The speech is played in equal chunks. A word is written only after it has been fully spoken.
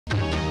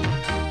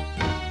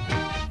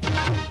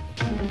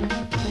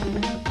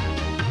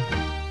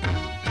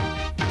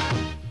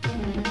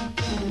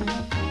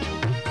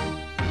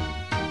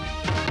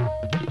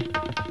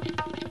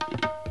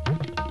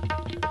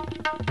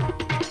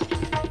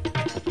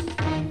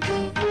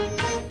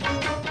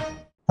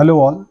Hello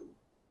all,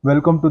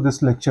 welcome to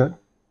this lecture.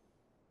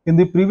 In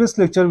the previous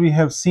lecture, we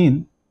have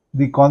seen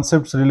the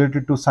concepts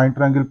related to sine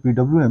triangle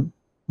PWM,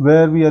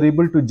 where we are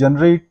able to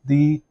generate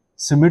the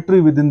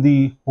symmetry within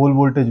the whole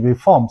voltage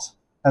waveforms,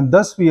 and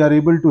thus we are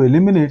able to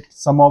eliminate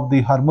some of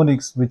the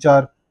harmonics which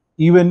are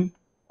even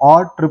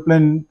or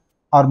triplet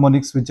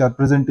harmonics which are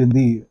present in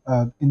the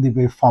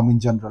waveform in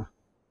general.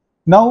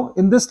 Now,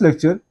 in this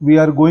lecture, we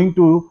are going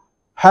to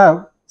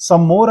have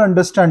some more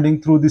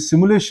understanding through the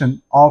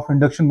simulation of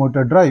induction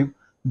motor drive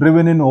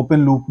driven in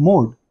open loop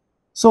mode.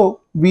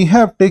 So, we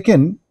have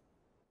taken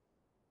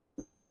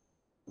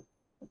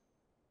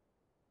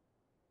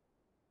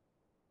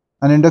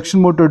an induction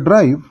motor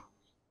drive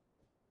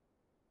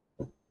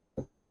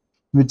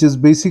which is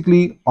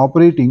basically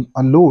operating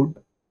a load.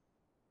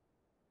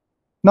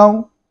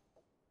 Now,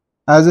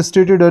 as I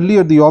stated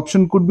earlier, the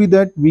option could be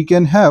that we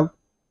can have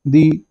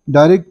the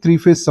direct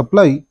three-phase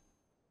supply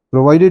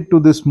provided to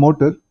this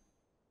motor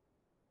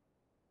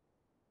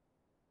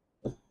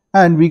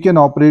and we can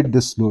operate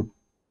this load.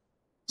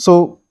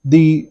 So,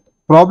 the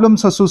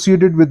problems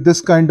associated with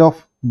this kind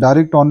of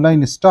direct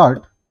online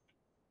start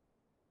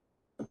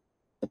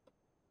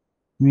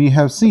we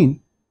have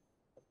seen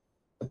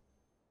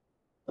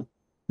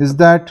is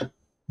that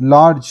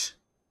large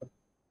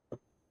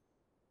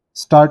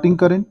starting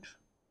current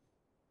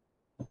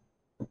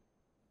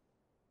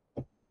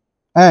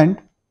and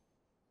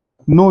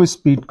no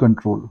speed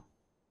control.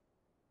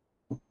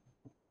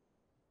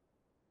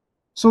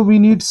 So we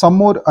need some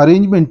more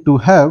arrangement to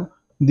have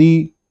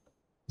the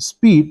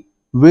speed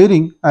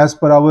varying as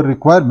per our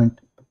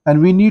requirement,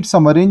 and we need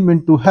some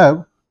arrangement to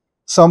have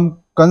some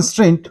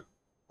constraint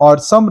or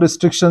some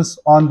restrictions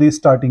on the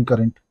starting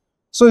current.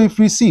 So if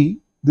we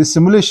see the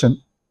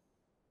simulation,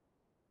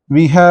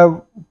 we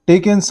have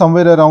taken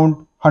somewhere around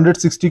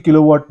 160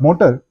 kilowatt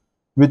motor,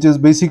 which is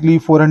basically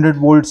 400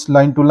 volts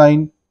line to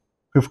line.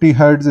 50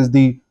 hertz is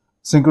the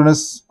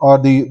synchronous or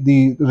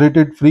the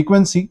rated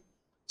frequency.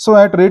 So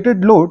at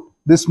rated load,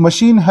 this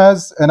machine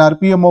has an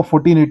RPM of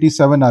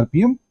 1487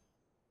 RPM,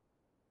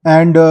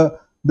 and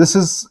this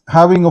is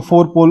having a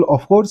 4-pole,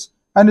 of course,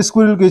 and a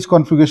squirrel cage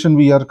configuration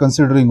we are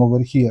considering over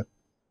here.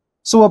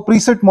 So a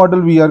preset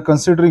model we are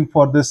considering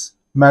for this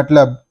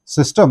MATLAB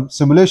system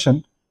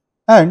simulation,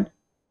 and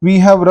we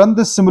have run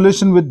this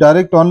simulation with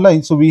direct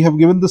online. So we have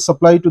given the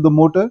supply to the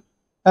motor,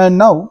 and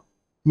now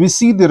we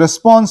see the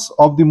response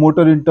of the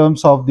motor in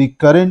terms of the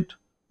current,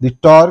 the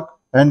torque,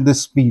 and the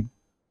speed.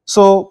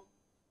 So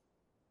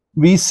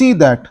we see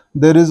that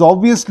there is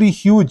obviously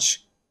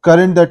huge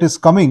current that is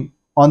coming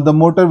on the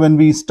motor when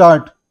we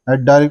start at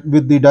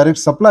with the direct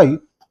supply,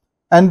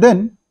 and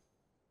then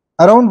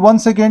around 1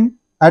 second,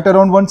 at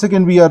around 1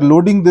 second we are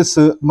loading this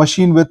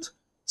machine with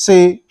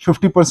say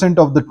 50%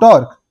 of the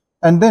torque,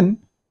 and then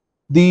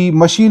the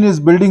machine is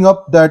building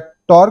up that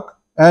torque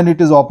and it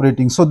is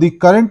operating. So the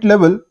current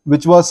level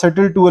which was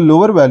settled to a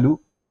lower value,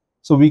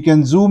 so we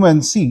can zoom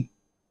and see,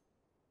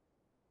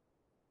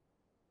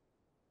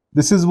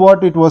 this is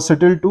what it was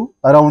settled to,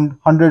 around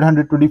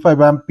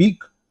 100-125 amp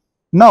peak.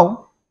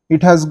 Now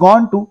it has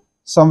gone to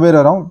somewhere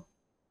around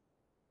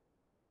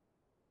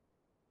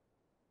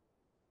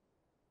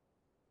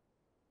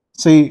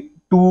say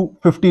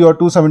 250 or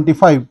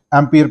 275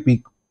 ampere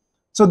peak.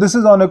 So this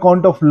is on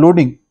account of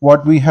loading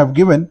what we have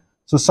given.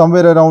 So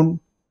somewhere around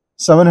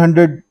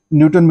 700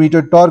 Newton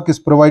meter torque is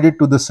provided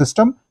to the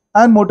system,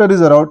 and motor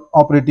is around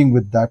operating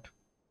with that.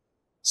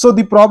 So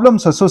the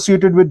problems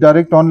associated with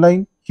direct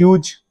online,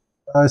 huge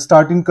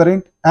starting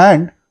current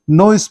and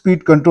no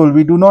speed control.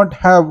 We do not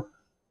have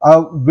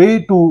a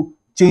way to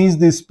change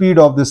the speed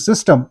of the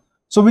system.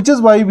 So which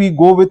is why we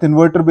go with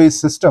inverter based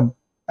system,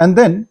 and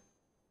then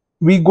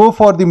we go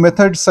for the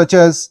methods such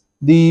as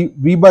the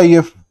V by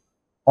F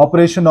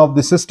operation of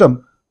the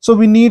system. So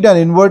we need an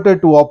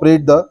inverter to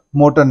operate the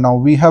motor. Now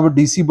we have a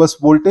DC bus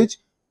voltage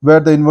where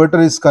the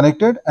inverter is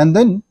connected, and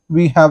then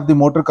we have the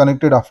motor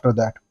connected after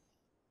that.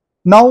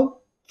 Now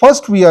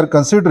first we are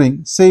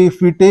considering, say if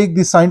we take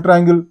the sine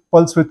triangle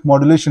pulse width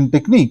modulation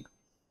technique,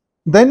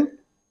 then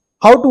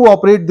how to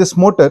operate this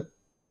motor.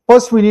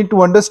 First we need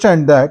to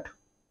understand that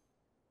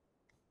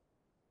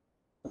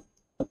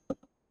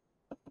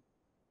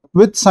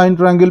with sine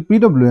triangle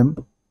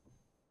PWM,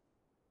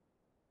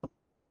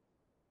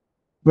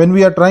 when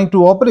we are trying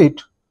to operate,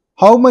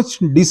 how much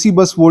DC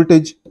bus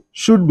voltage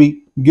should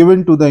be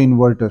given to the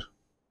inverter.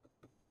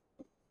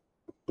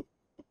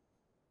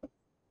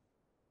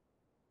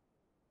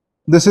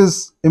 This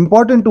is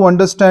important to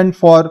understand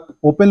for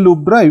open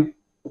loop drive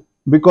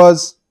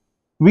because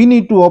we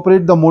need to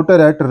operate the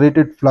motor at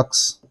rated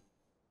flux.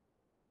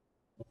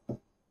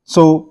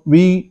 So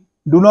we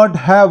do not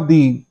have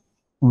the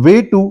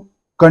way to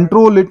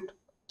control it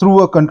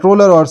through a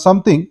controller or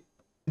something,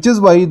 which is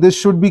why this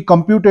should be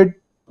computed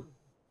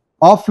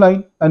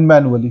offline and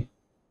manually.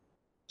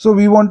 So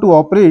we want to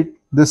operate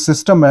this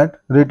system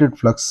at rated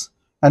flux,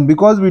 and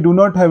because we do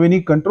not have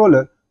any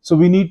controller, so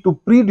we need to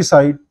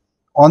pre-decide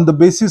on the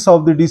basis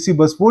of the DC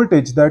bus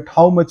voltage that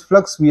how much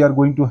flux we are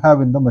going to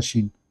have in the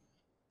machine.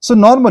 So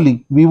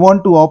normally we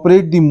want to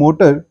operate the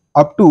motor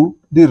up to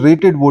the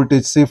rated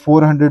voltage, say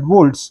 400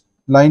 volts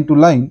line to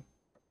line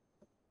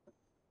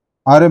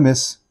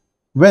RMS,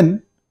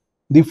 when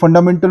the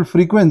fundamental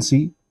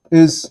frequency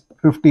is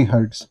 50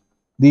 Hertz,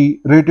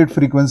 the rated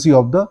frequency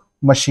of the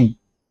machine.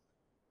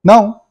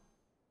 Now,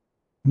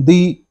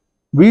 the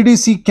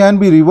VDC can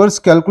be reverse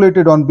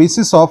calculated on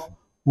basis of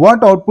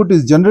what output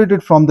is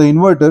generated from the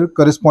inverter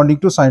corresponding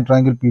to sine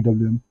triangle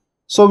PWM.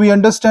 So we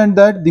understand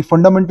that the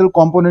fundamental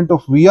component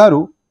of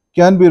VRO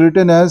can be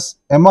written as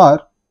MR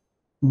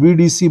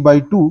VDC by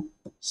 2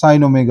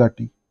 sine omega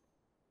t,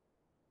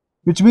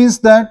 which means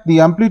that the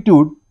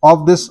amplitude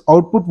of this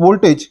output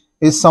voltage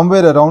is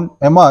somewhere around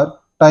MR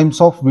times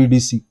of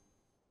VDC.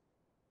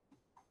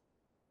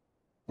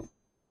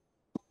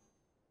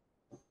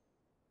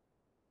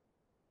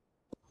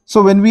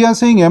 So when we are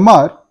saying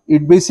MR,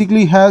 it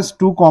basically has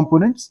two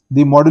components,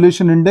 the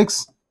modulation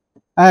index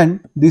and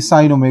the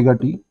sine omega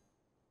t.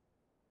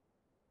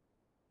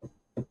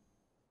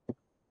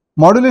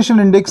 Modulation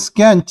index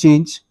can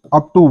change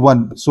up to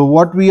 1. So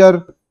what we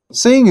are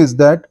saying is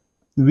that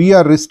we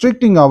are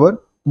restricting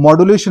our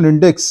modulation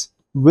index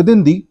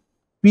within the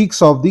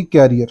peaks of the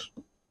carrier.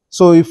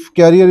 So if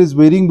carrier is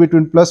varying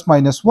between plus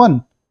minus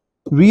 1,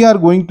 we are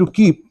going to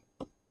keep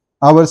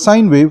our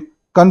sine wave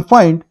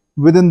confined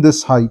within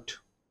this height,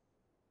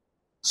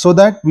 so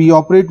that we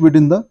operate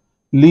within the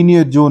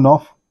linear zone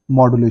of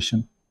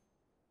modulation.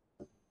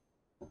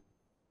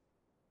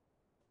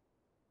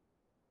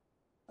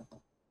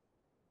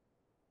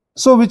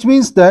 So which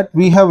means that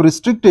we have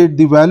restricted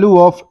the value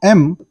of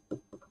M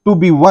to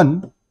be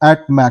 1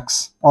 at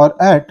max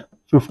or at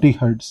 50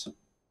 Hertz,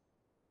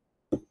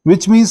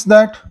 which means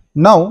that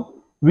now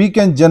we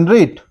can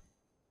generate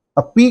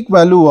a peak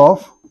value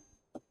of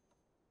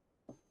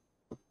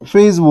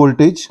phase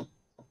voltage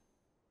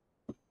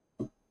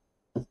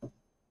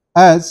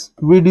as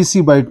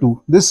VDC by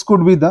 2. This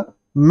could be the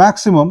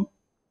maximum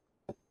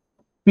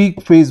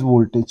peak phase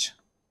voltage,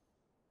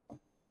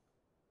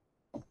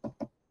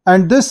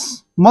 and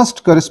this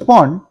must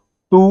correspond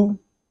to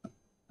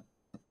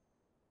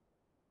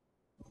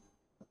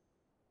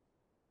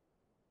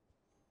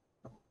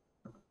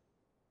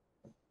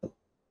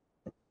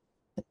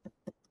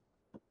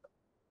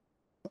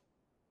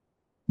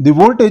the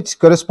voltage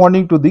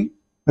corresponding to the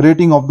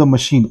rating of the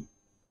machine.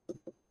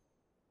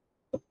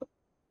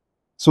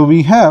 So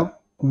we have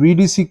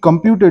VDC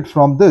computed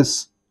from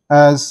this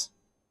as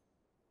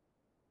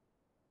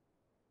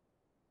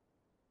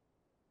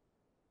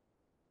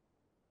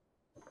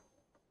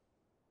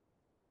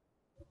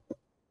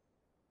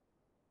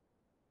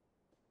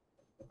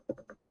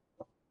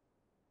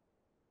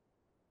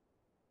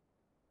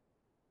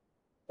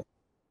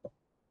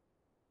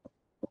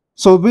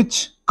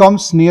which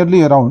comes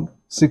nearly around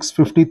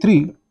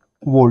 653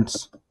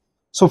 volts.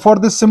 So for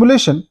this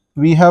simulation,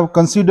 we have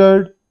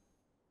considered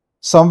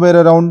somewhere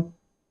around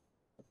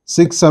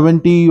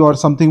 670 or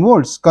something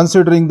volts,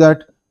 considering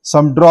that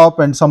some drop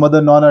and some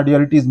other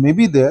non-idealities may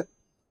be there.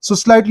 So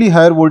slightly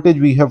higher voltage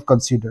we have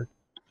considered.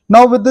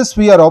 Now with this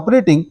we are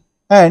operating,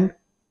 and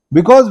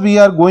because we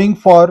are going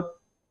for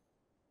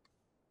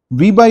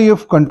V by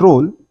F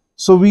control,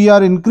 so we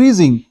are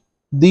increasing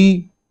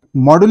the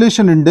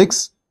modulation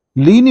index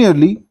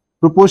linearly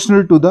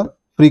proportional to the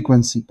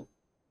frequency.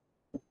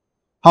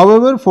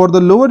 However, for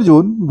the lower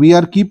zone, we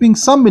are keeping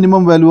some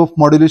minimum value of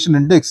modulation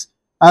index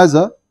as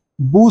a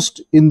boost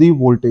in the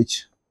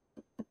voltage,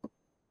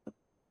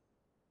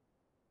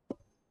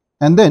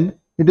 and then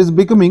it is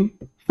becoming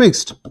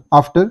fixed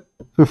after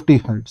 50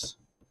 Hertz.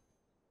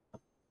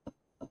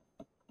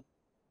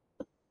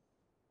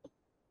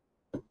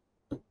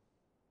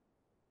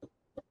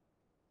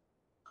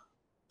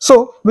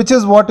 So, which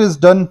is what is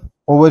done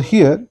over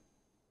here.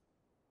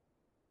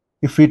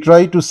 If we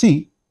try to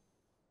see,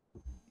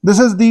 this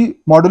is the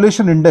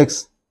modulation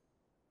index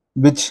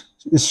which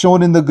is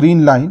shown in the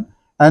green line,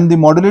 and the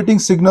modulating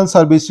signals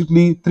are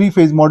basically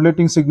three-phase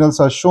modulating signals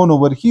are shown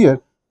over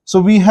here.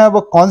 So we have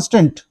a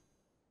constant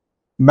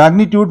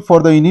magnitude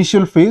for the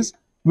initial phase,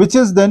 which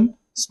is then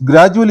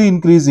gradually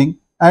increasing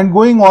and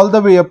going all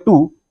the way up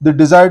to the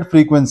desired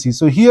frequency.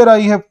 So here I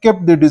have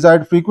kept the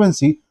desired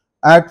frequency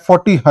at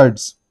 40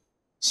 Hertz.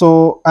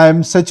 So I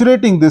am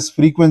saturating this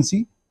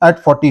frequency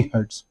at 40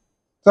 Hertz.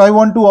 So I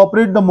want to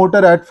operate the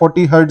motor at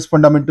 40 Hertz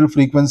fundamental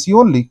frequency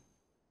only.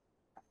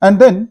 And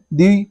then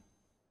the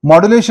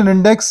modulation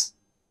index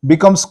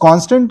becomes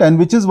constant, and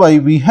which is why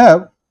we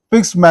have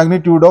fixed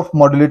magnitude of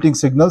modulating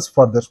signals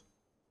further.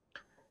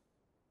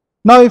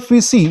 Now if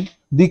we see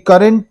the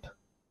current,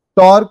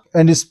 torque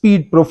and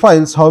speed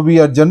profiles, how we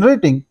are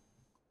generating.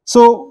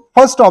 So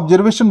first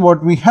observation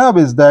what we have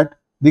is that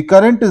the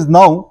current is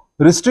now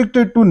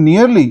restricted to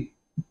nearly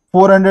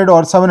 400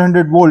 or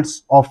 700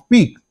 volts of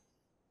peak.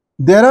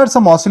 There are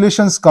some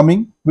oscillations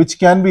coming which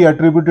can be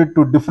attributed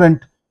to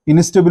different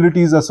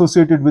instabilities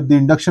associated with the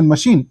induction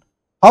machine.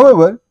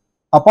 However,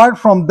 apart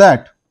from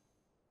that,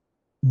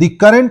 the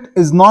current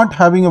is not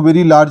having a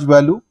very large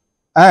value,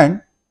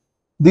 and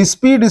the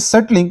speed is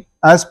settling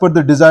as per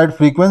the desired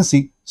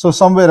frequency. So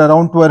somewhere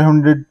around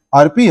 1200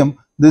 RPM,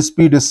 the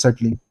speed is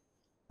settling.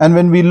 And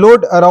when we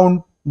load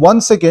around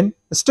 1 second,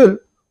 still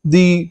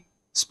the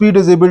speed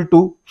is able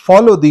to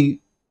follow the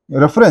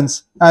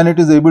reference and it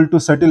is able to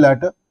settle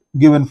at a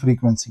given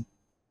frequency.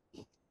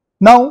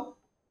 Now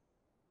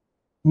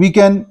we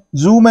can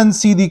zoom and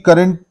see the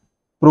current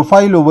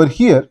profile over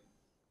here.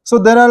 So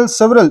there are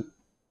several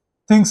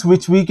things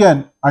which we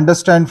can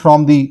understand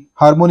from the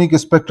harmonic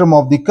spectrum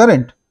of the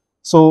current.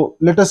 So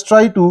let us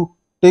try to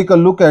take a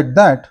look at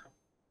that.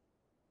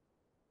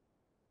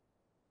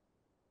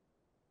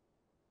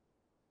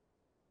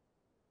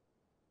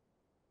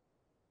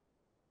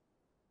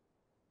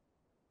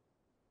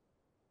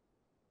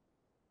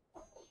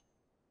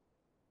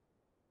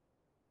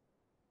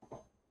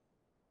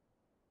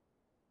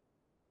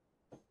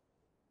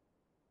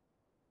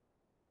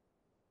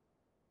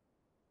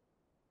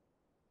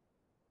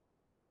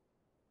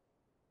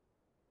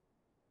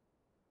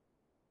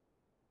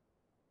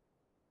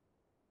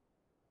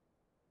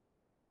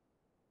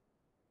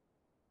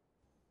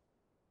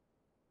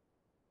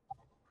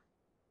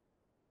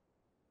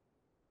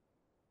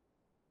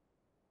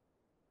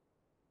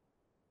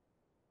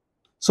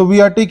 So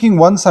we are taking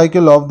one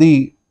cycle of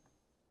the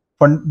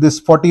this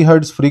 40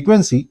 hertz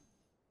frequency,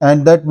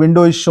 and that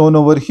window is shown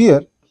over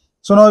here.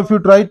 So now if you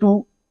try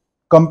to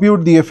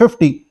compute the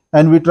FFT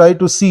and we try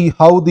to see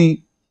how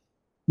the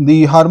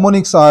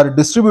harmonics are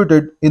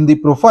distributed in the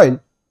profile.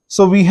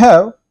 So we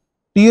have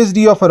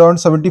TSD of around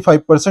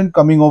 75%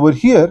 coming over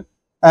here,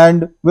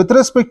 and with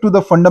respect to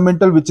the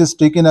fundamental which is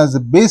taken as a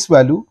base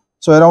value,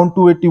 so around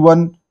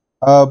 281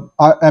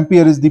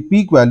 ampere is the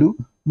peak value,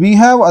 we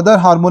have other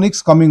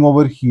harmonics coming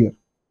over here.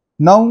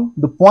 Now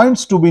the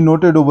points to be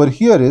noted over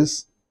here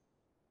is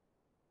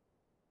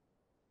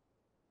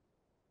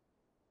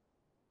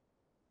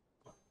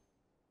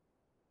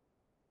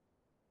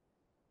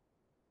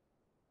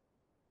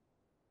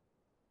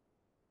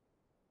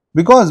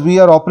because we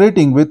are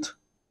operating with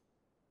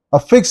a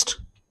fixed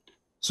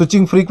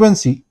switching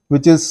frequency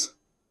which is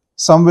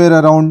somewhere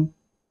around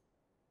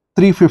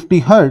 350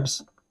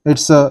 hertz.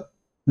 It's a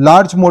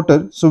large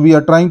motor, so we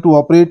are trying to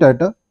operate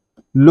at a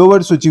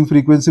lower switching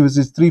frequency which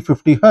is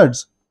 350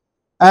 hertz,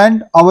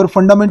 and our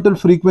fundamental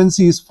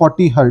frequency is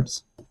 40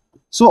 hertz.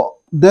 So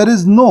there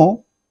is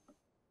no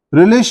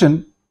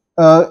relation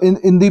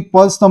in the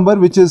pulse number,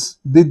 which is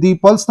the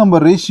pulse number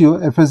ratio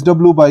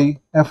FSW by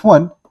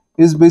F1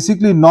 is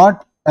basically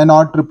not an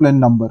odd triplet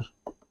number.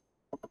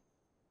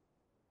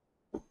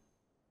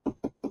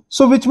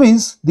 So which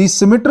means the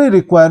symmetry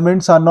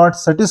requirements are not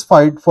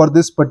satisfied for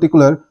this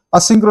particular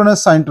asynchronous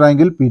sine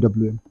triangle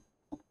PWM.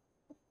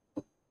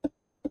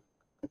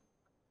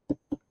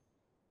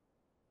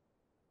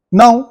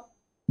 Now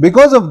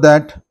because of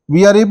that,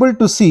 we are able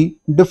to see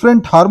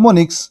different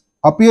harmonics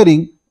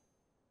appearing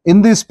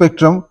in the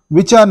spectrum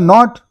which are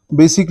not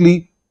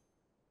basically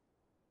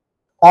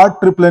odd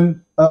triplet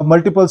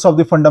multiples of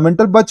the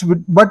fundamental,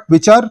 but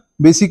which are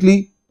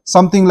basically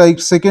something like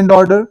second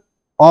order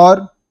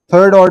or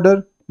third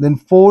order, then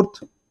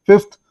fourth,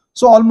 fifth.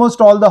 So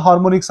almost all the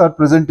harmonics are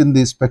present in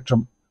the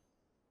spectrum.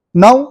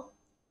 Now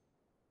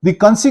the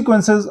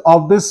consequences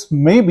of this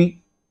may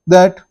be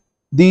that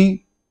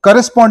the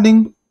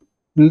corresponding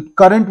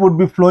current would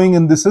be flowing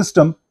in the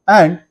system,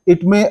 and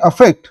it may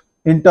affect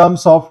in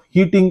terms of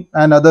heating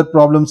and other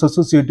problems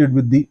associated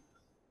with the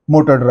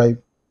motor drive.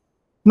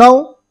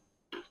 Now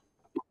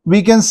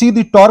we can see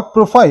the torque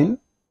profile.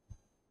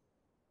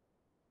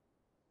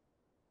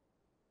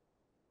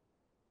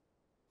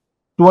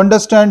 To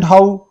understand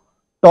how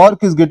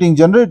torque is getting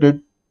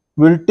generated,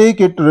 we'll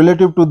take it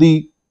relative to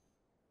the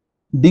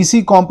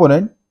DC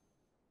component.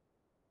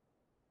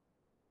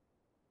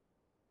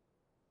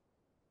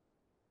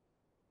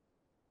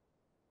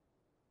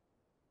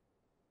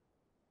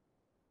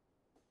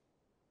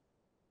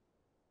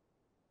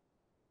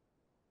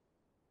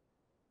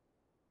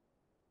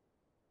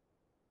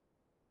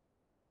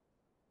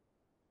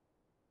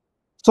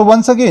 So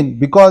once again,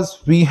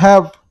 because we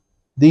have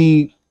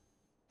the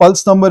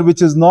pulse number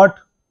which is not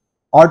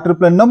odd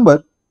triplet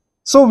number,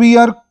 so we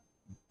are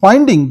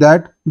finding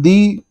that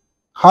the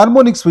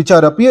harmonics which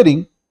are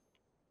appearing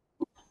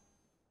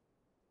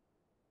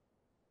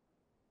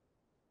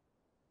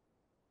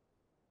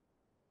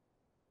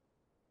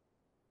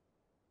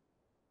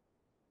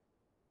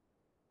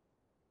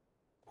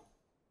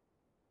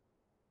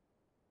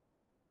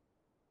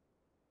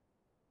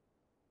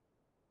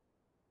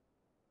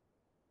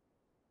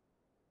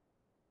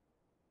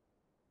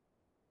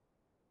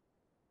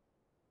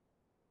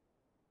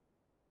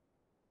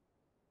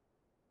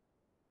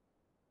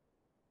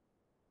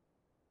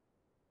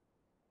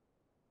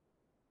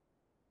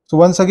so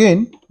once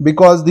again,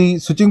 because the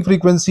switching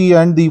frequency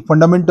and the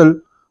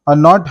fundamental are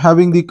not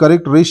having the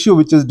correct ratio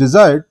which is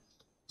desired,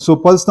 so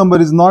pulse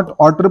number is not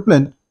odd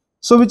triplet.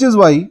 So which is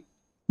why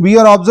we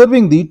are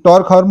observing the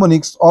torque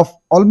harmonics of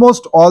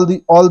almost all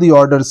the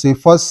orders, say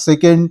first,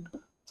 second,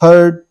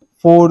 third,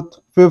 fourth,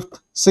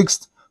 fifth,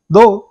 sixth.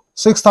 Though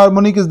sixth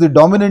harmonic is the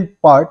dominant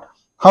part,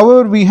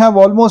 however, we have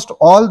almost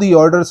all the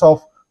orders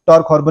of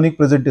torque harmonic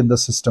present in the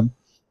system.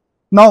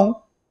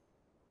 Now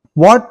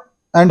what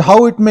and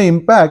how it may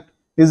impact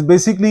is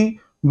basically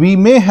we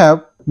may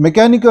have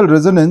mechanical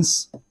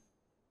resonance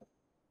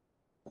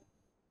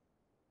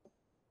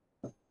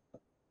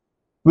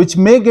which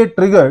may get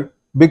triggered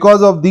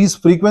because of these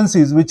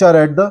frequencies which are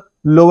at the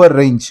lower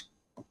range.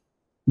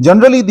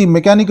 Generally, the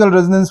mechanical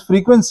resonance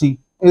frequency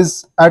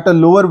is at a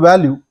lower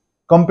value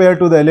compared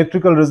to the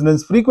electrical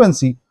resonance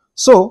frequency.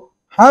 So,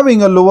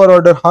 having a lower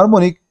order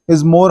harmonic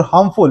is more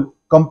harmful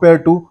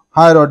compared to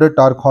higher order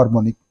torque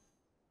harmonic.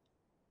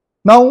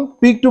 Now,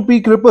 peak to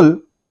peak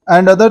ripple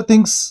and other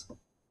things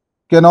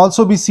can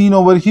also be seen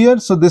over here.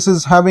 So, this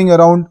is having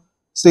around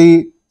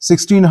say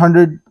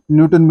 1600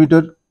 Newton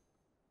meter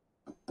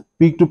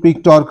peak to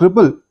peak torque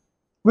ripple,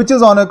 which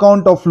is on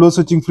account of low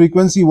switching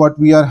frequency what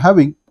we are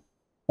having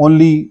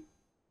only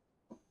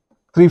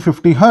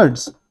 350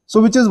 hertz.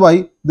 So which is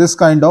why this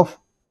kind of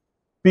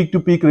peak to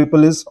peak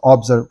ripple is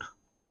observed.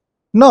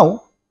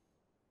 Now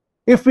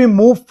if we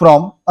move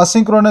from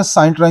asynchronous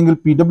sine triangle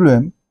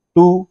PWM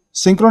to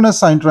synchronous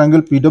sine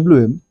triangle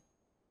PWM,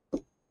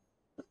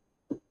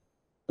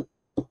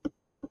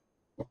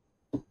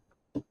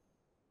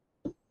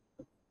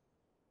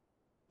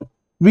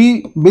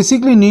 we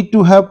basically need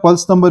to have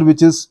pulse number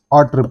which is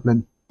odd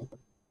triplen.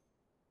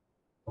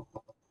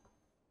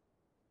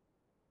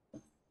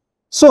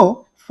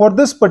 So for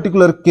this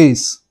particular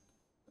case,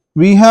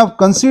 we have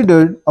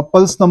considered a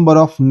pulse number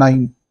of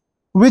 9,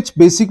 which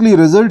basically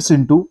results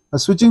into a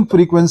switching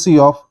frequency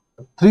of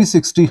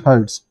 360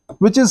 Hz,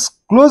 which is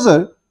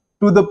closer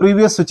to the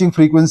previous switching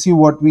frequency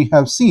what we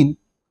have seen,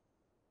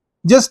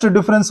 just a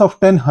difference of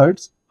 10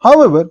 Hz.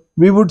 However,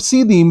 we would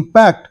see the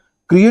impact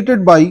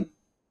created by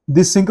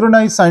the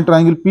synchronized sine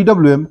triangle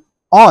PWM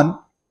on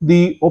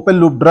the open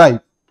loop drive.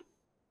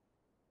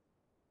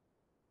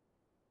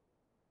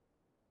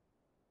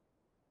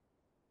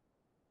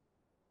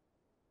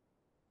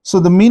 So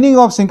the meaning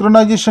of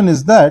synchronization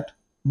is that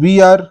we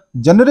are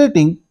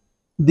generating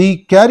the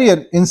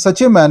carrier in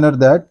such a manner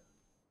that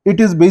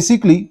it is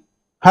basically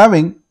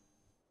having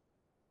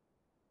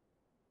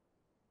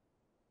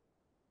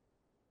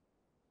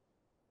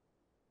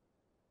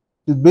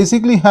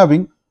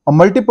a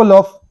multiple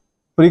of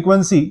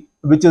frequency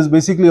which is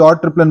basically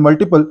odd triplen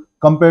multiple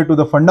compared to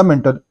the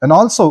fundamental, and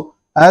also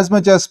as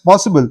much as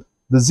possible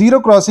the zero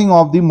crossing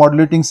of the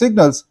modulating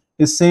signals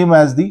is same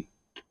as the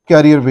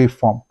carrier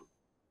waveform.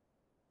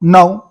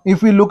 Now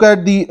if we look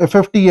at the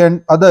FFT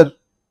and other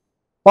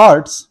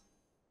parts,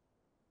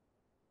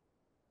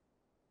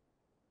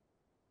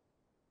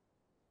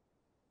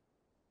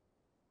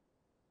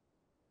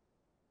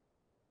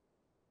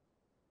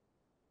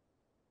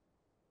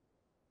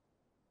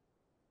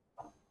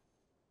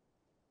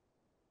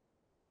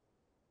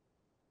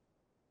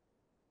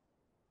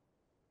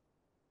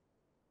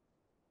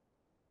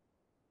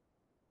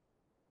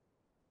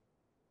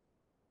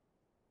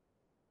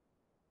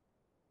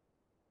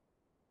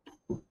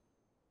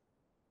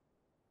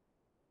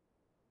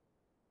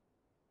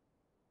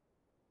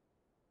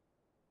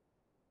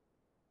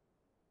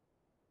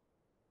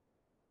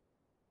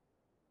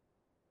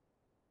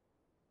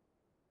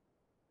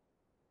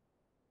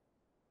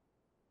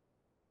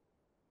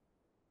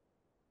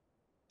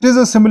 it is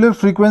a similar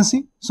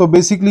frequency. So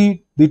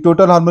basically the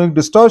total harmonic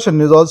distortion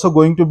is also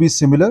going to be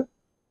similar,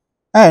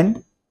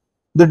 and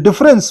the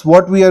difference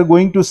what we are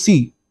going to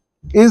see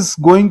is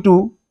going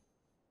to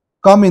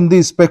come in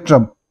the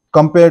spectrum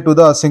compared to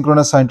the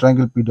asynchronous sine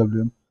triangle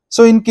PWM.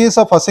 So in case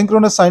of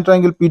asynchronous sine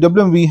triangle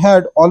PWM, we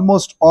had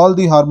almost all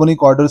the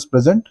harmonic orders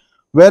present,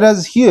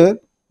 whereas here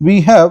we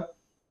have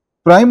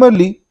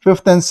primarily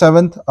 5th and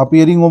 7th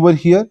appearing over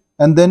here,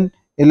 and then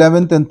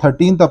 11th and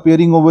 13th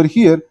appearing over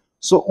here.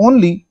 So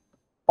only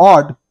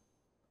odd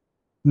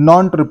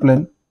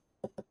non-triplen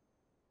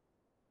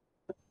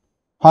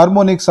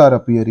harmonics are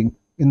appearing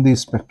in the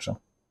spectrum.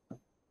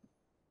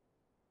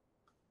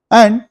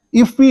 And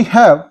if we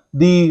have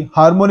the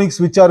harmonics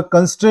which are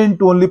constrained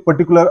to only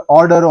particular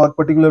order or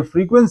particular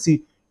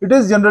frequency, it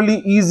is generally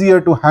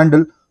easier to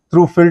handle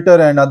through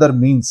filter and other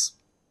means.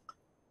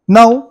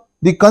 Now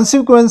the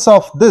consequence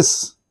of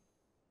this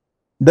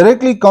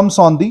directly comes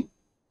on the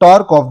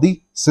torque of the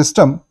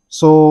system.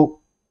 So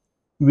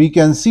we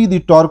can see the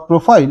torque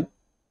profile.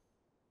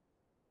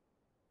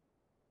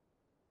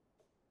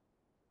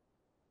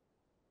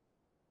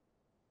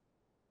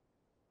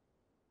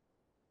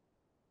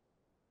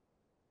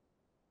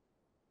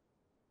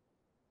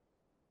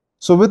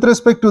 So with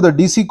respect to the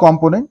DC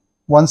component,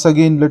 once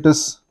again let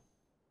us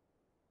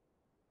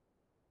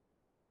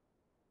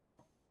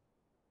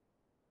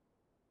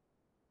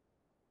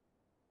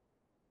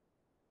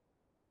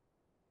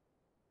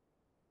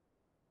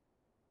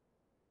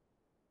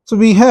so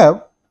we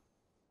have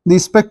the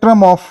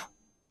spectrum of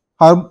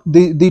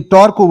the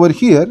torque over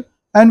here,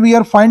 and we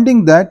are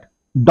finding that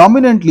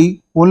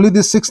dominantly only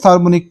the 6th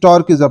harmonic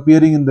torque is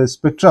appearing in the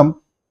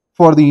spectrum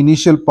for the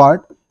initial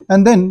part,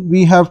 and then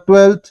we have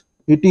 12th,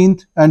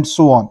 18th and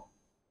so on.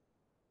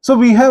 So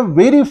we have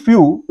very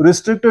few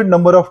restricted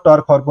number of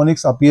torque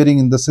harmonics appearing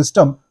in the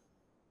system,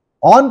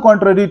 on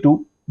contrary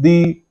to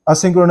the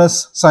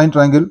asynchronous sine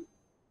triangle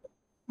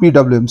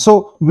PWM.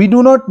 So we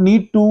do not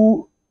need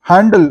to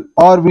handle,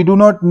 or we do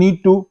not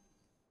need to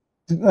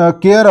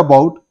care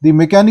about the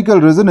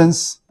mechanical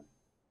resonance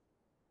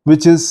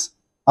which is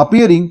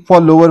appearing for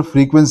lower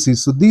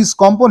frequencies. So these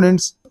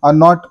components are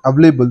not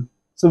available.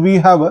 So we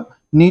have a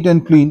neat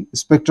and clean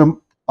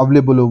spectrum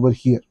available over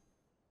here.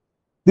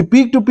 The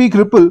peak to peak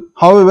ripple,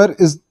 however,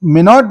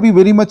 may not be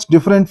very much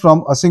different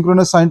from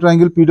asynchronous sine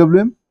triangle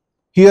PWM.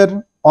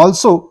 Here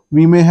also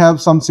we may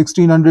have some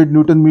 1600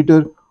 Newton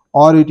meter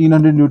or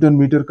 1800 Newton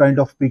meter kind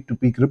of peak to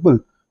peak ripple,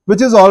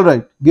 which is all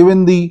right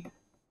given the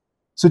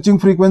switching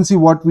frequency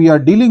what we are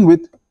dealing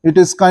with. It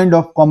is kind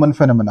of common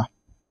phenomena.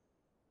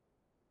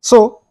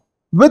 So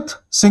with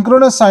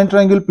synchronous sine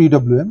triangle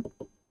PWM,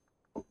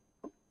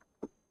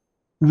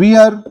 we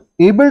are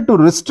able to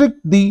restrict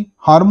the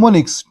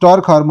harmonics,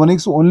 torque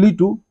harmonics, only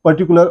to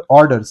particular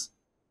orders,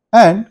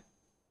 and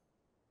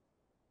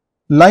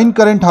line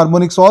current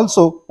harmonics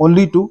also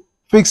only to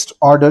fixed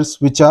orders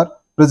which are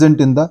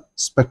present in the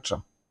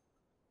spectrum.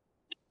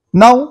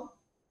 Now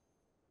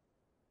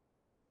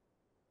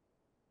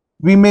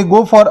we may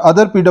go for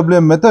other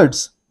PWM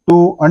methods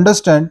to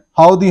understand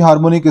how the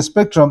harmonic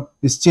spectrum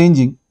is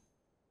changing.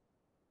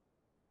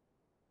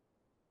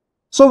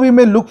 So we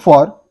may look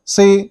for,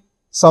 say,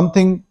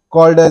 something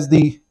called as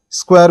the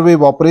square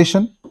wave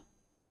operation.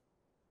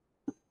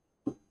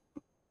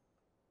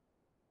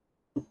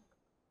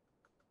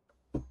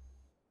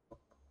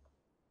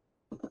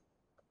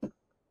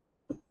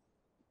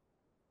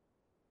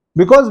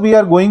 Because we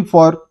are going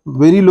for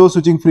very low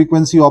switching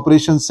frequency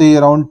operations, say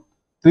around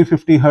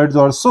 350 Hz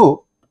or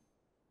so,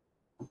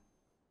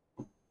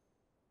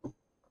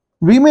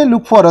 we may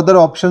look for other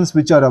options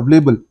which are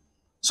available.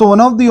 So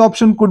one of the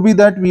option could be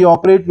that we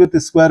operate with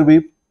a square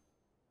wave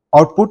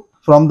output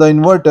from the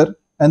inverter,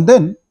 and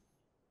then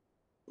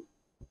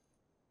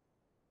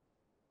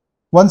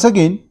once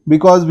again,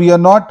 because we are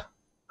not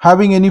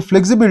having any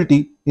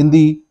flexibility in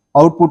the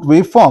output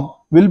waveform,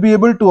 we'll be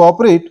able to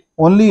operate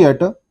only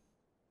at a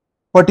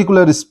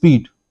particular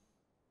speed.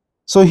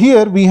 So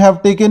here we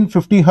have taken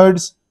 50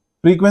 Hz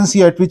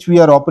frequency at which we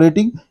are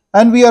operating,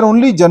 and we are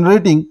only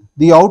generating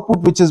the output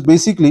which is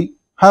basically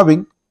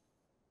having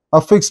a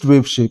fixed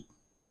wave shape.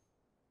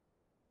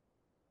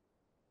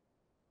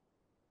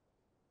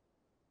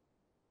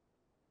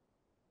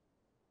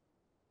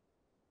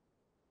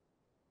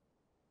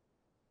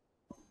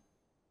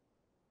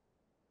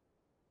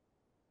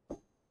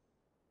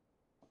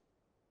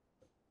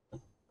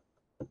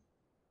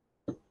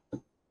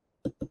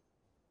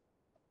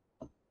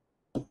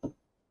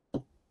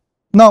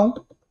 Now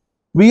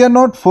we are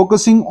not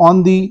focusing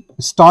on the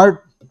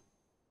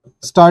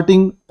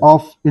starting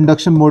of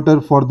induction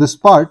motor for this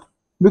part,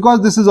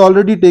 because this is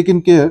already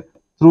taken care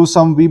through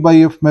some V by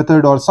F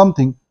method or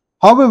something.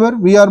 However,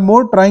 we are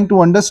more trying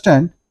to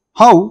understand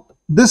how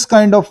this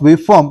kind of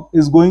waveform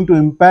is going to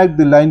impact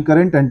the line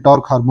current and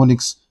torque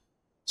harmonics.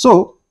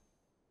 So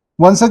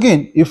once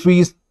again, if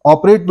we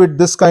operate with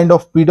this kind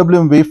of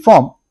PWM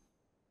waveform,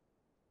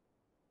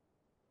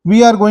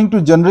 we are going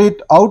to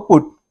generate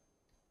output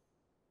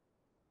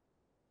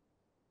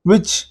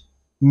which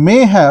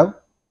may have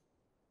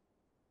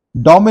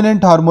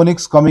dominant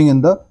harmonics coming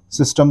in the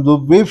system. The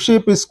wave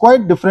shape is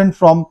quite different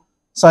from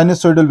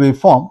sinusoidal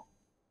waveform.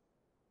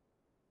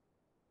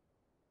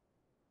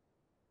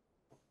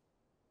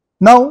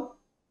 Now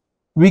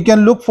we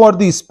can look for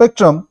the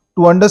spectrum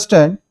to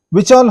understand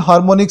which all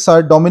harmonics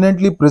are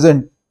dominantly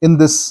present in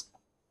this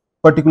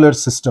particular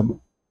system.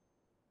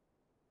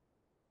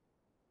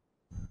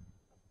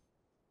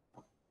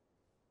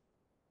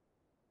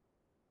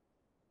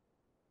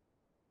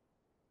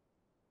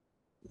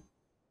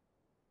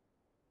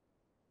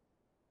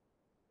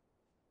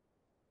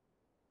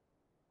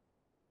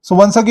 So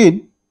once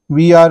again,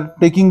 we are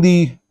taking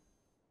the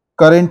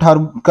current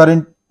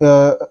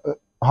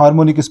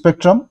harmonic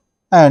spectrum,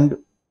 and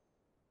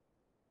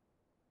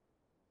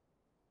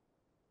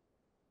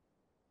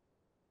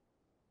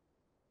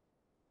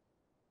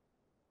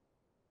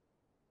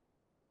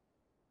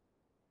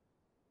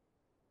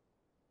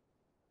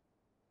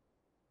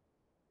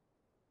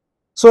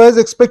so as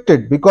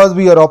expected, because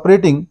we are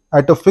operating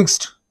at a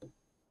fixed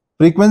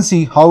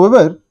frequency,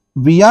 however,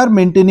 we are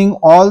maintaining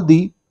all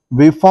the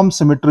waveform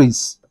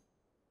symmetries.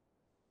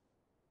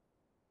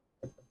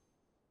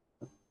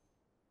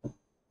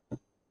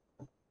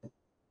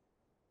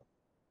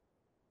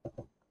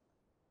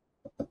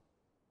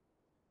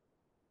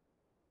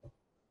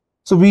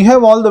 So we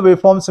have all the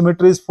waveform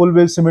symmetries: full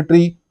wave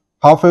symmetry,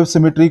 half wave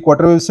symmetry,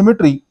 quarter wave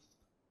symmetry,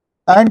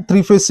 and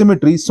three phase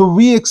symmetry. So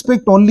we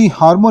expect only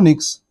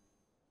harmonics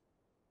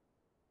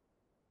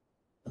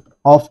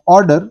of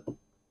order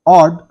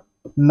odd,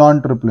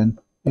 non-triplet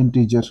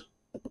integer.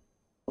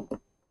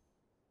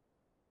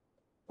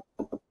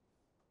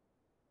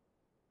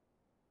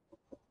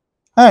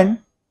 And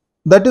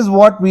that is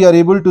what we are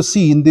able to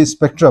see in this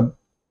spectrum.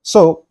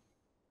 So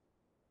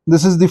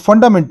this is the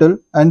fundamental,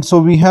 and so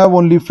we have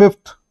only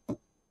 5th,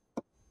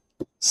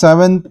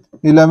 7th,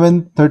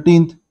 11th,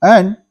 13th,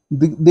 and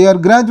they are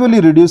gradually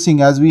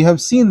reducing, as we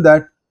have seen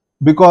that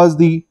because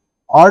the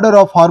order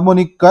of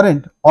harmonic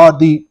current or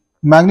the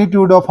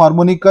magnitude of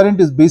harmonic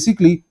current is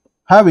basically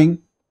having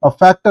a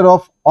factor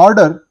of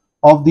order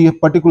of the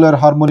particular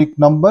harmonic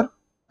number,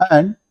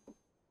 and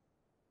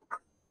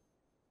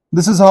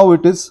this is how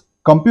it is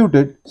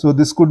computed. So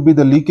this could be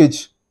the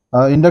leakage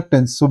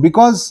inductance. So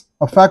because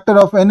a factor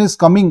of n is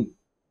coming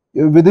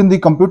within the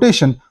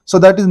computation, so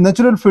that is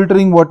natural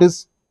filtering what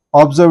is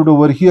observed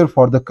over here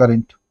for the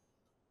current.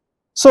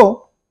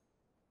 So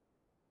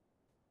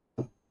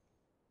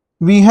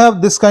we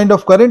have this kind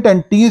of current,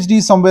 and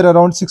THD somewhere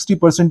around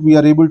 60% we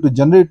are able to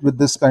generate with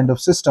this kind of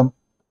system,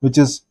 which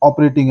is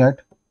operating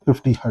at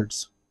 50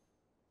 Hertz.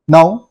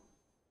 Now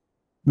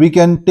we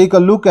can take a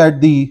look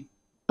at the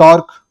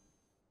torque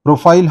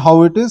profile,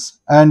 how it is,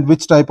 and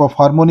which type of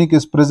harmonic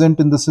is present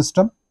in the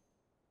system.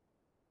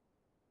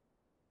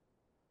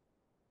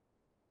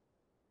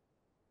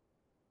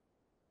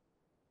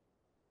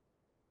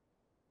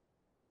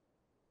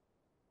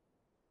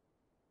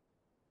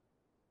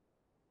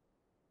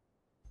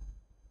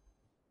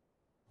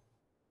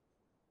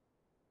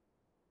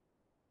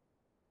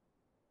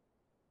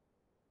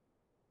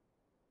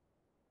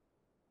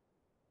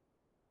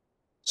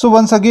 So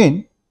once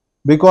again,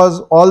 because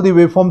all the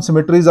waveform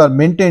symmetries are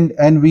maintained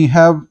and we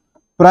have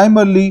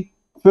primarily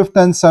 5th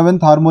and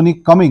 7th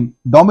harmonic coming,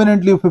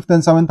 dominantly 5th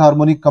and 7th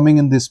harmonic coming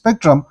in this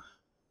spectrum,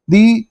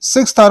 the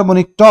 6th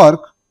harmonic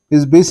torque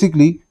is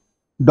basically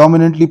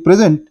dominantly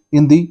present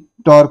in the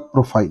torque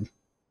profile.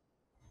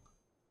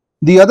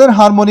 The other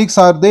harmonics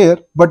are there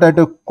but at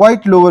a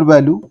quite lower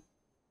value,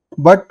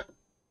 but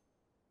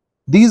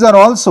these are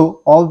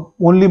also all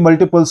only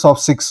multiples of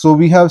 6. So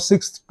we have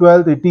 6th,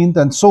 12th, 18th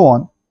and so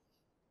on.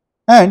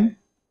 And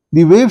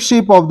the wave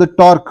shape of the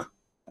torque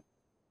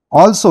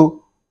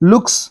also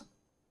looks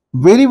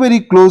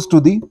very close to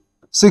the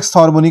 6th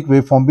harmonic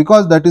waveform,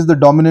 because that is the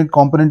dominant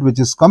component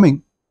which is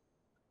coming.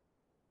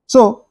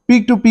 So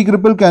peak to peak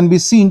ripple can be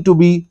seen to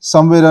be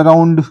somewhere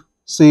around,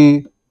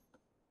 say,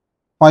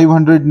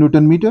 500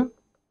 Newton meter,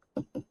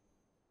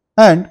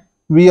 and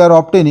we are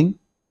obtaining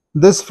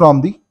this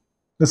from the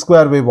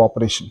square wave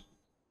operation.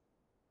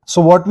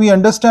 So what we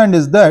understand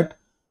is that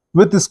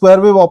with the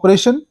square wave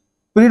operation,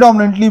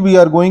 predominantly we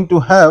are going to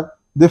have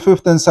the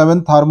 5th and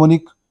 7th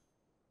harmonic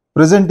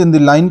present in the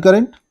line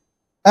current,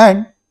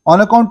 and on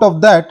account of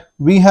that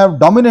we have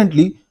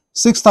dominantly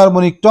 6th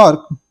harmonic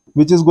torque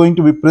which is going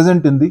to be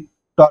present in the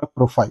torque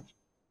profile.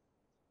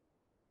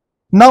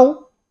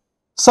 Now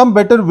some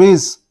better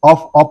ways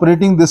of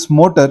operating this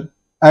motor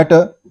at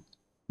a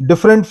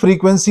different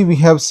frequency we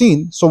have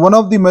seen. So one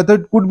of the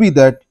method could be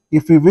that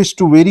if we wish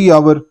to vary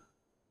our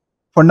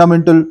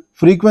fundamental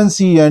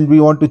frequency and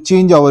we want to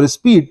change our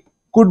speed,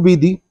 could be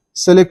the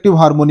selective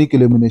harmonic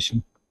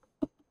elimination.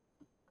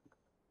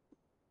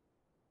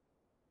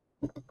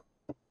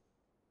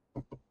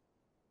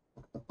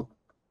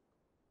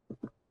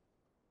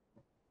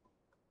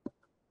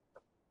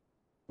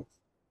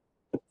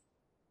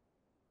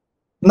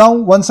 Now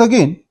once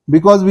again,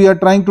 because we are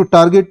trying to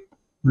target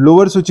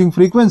lower switching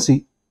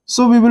frequency,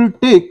 so we will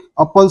take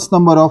a pulse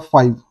number of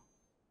 5,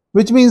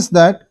 which means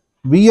that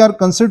we are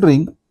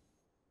considering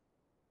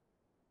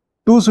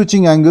 2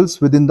 switching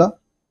angles within the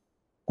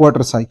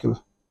quarter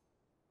cycle.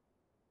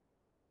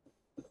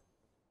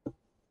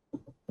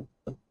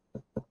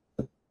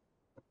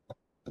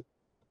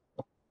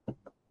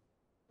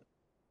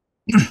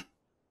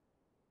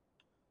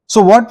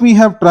 So what we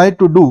have tried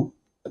to do,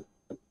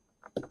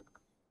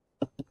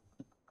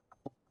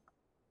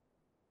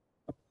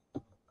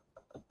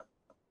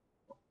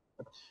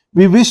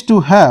 we wish to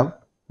have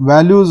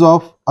values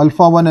of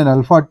alpha 1 and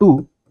alpha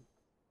 2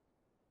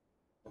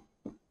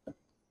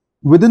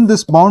 within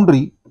this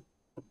boundary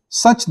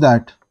such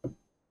that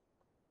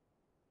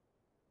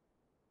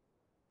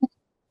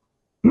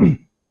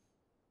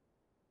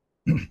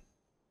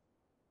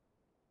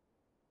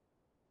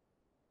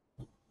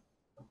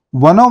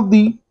one of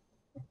the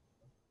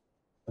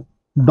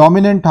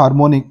dominant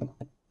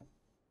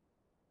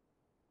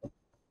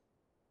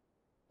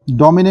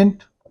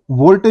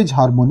voltage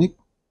harmonic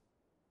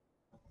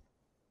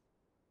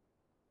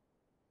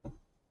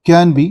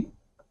can be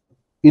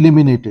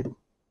eliminated,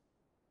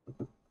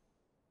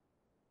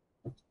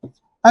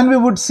 and we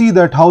would see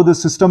that how the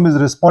system is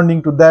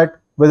responding to that,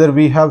 whether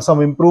we have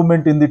some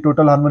improvement in the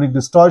total harmonic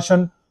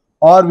distortion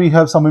or we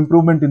have some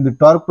improvement in the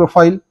torque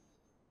profile.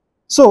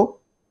 So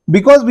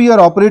because we are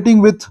operating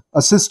with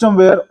a system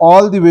where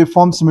all the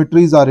waveform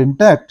symmetries are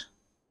intact,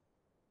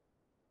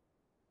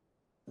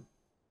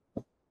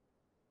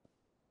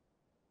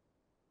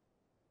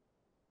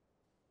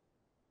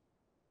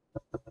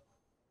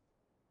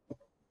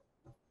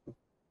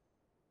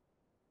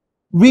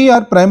 we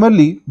are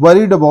primarily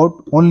worried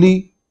about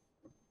only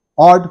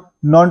odd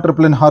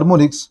non-triplet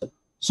harmonics.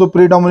 So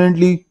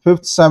predominantly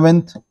 5th,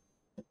 7th,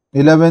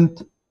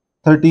 11th,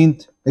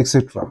 13th,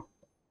 etc.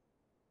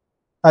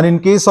 And in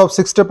case of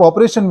 6-step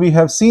operation, we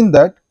have seen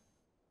that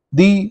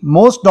the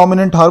most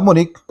dominant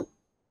harmonic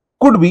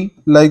could be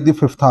like the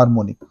 5th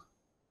harmonic.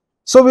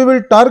 So we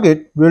will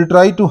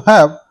try to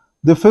have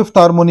the 5th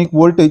harmonic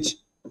voltage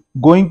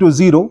going to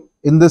 0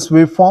 in this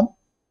waveform,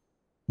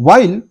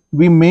 while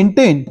we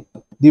maintain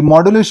the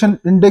modulation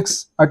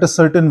index at a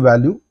certain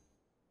value,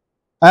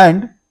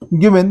 and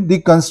given the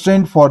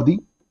constraint for the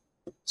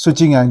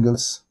switching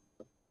angles.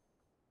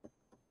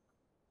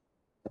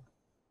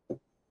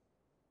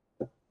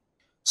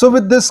 So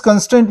with this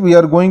constraint, we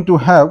are going to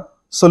have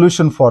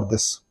solution for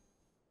this.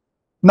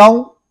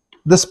 Now,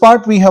 this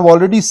part we have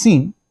already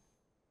seen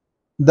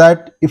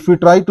that if we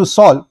try to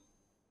solve,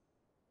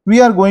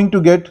 we are going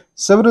to get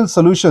several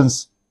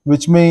solutions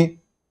which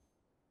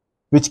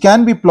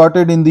can be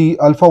plotted in the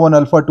alpha 1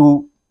 alpha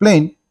 2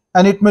 plane,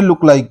 and it may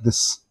look like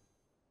this.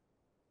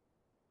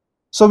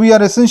 So we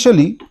are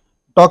essentially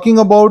talking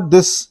about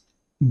this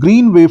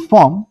green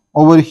waveform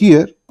over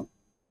here.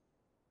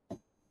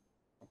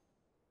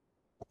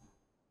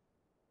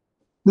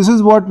 This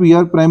is what we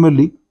are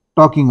primarily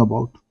talking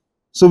about.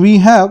 So we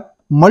have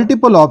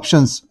multiple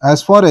options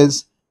as far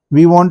as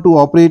we want to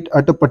operate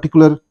at a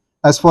particular,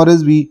 as far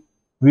as we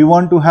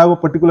want to have a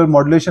particular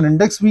modulation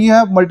index, we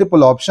have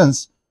multiple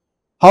options.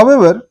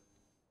 However,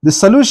 the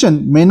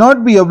solution may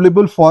not be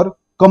available for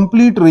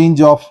complete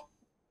range of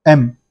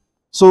M.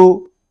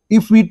 So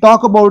if we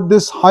talk about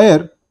this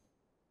higher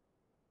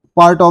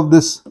part of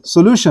this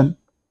solution,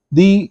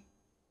 the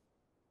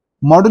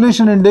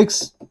modulation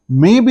index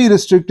may be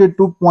restricted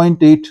to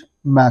 0.8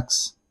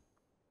 max,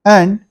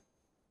 and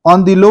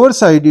on the lower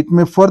side it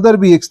may further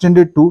be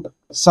extended to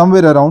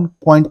somewhere around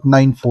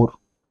 0.94,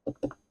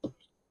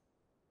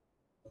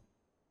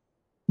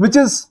 which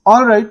is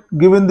alright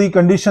given the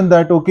condition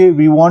that okay,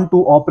 we want to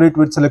operate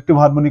with selective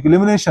harmonic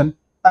elimination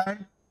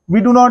and we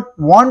do not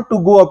want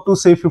to go up to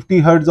say 50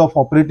 hertz of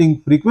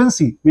operating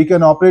frequency. We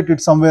can operate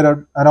it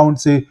somewhere around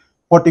say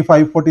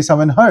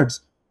 45-47 hertz,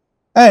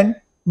 and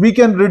we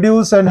can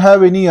reduce and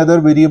have any other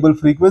variable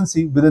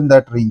frequency within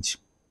that range.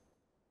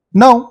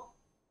 Now,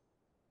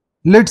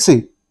 let's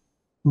say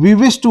we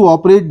wish to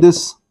operate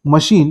this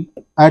machine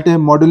at a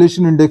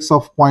modulation index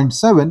of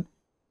 0.7,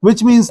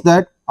 which means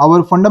that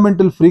our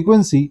fundamental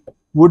frequency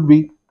would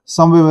be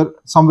somewhere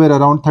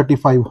around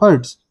 35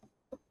 hertz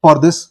for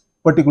this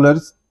particular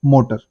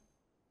motor.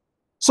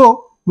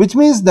 So, which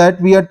means that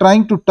we are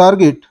trying to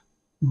target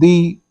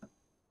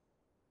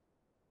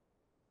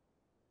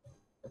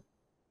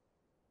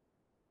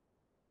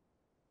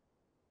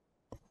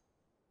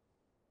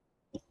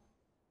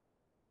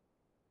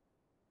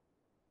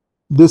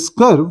this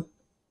curve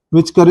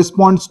which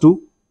corresponds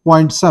to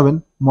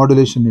 0.7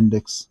 modulation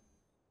index.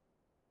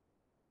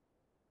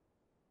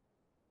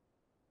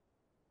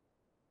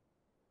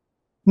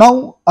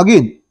 Now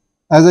again,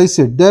 as I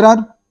said, there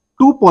are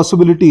two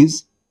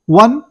possibilities.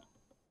 One,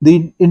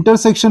 the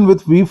intersection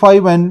with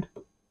V5 and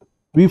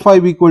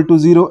V5 equal to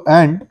 0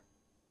 and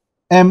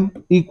M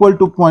equal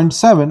to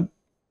 0.7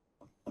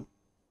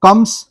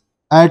 comes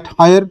at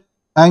higher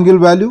angle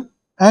value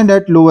and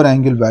at lower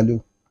angle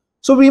value.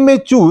 So we may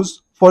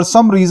choose for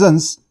some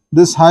reasons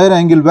this higher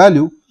angle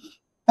value,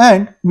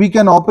 and we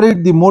can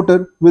operate the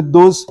motor with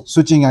those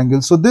switching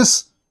angles. So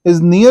this is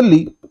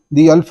nearly,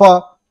 the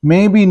alpha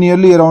may be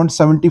nearly around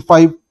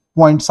 75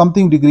 point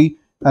something degree,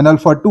 and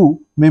alpha 2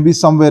 may be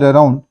somewhere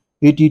around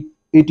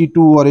 82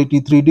 or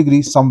 83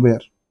 degrees somewhere.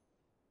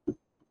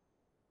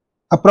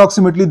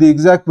 Approximately the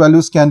exact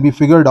values can be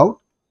figured out,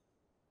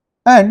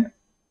 and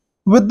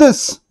with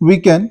this we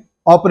can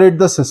operate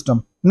the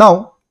system.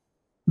 Now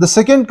the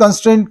second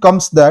constraint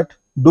comes that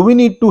do we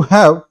need to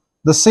have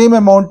the same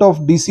amount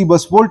of DC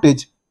bus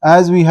voltage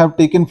as we have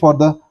taken for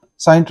the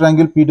sine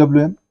triangle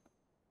PWM?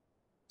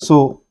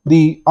 So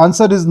the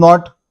answer is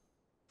not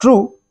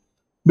true,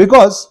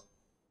 because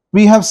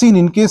we have seen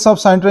in case of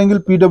sine triangle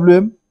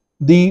PWM,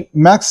 the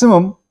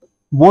maximum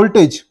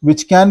voltage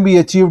which can be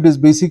achieved is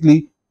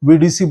basically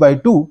VDC by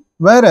 2,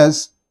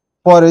 whereas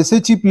for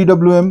SHE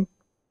PWM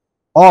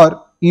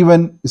or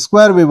even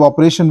square wave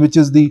operation, which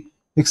is the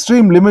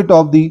extreme limit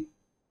of the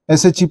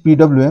SHE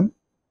PWM,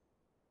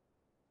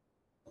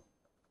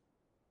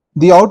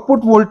 the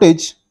output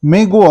voltage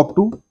may go up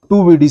to 2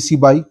 VDC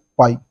by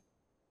pi.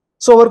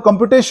 So our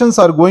computations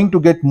are going to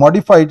get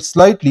modified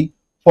slightly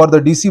for the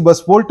DC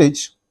bus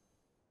voltage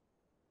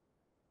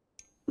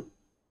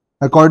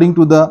according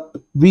to the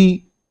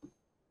V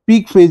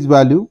peak phase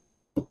value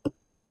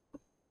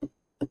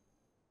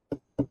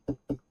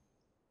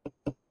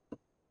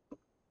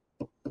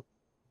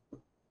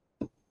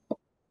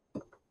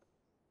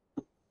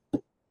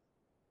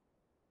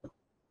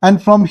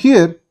and from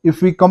here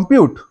if we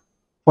compute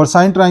for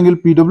sine triangle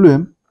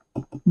PWM,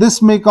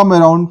 this may come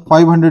around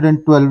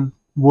 512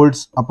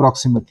 volts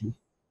approximately.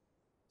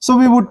 So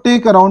we would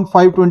take around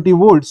 520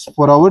 volts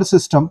for our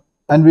system,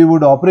 and we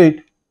would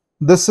operate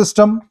this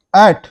system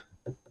at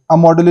a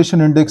modulation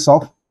index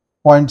of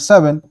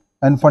 0.7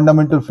 and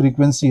fundamental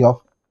frequency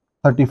of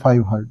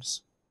 35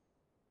 hertz.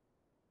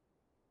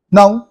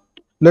 Now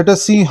let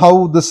us see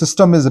how the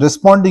system is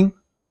responding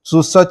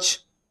to such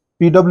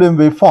PWM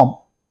waveform.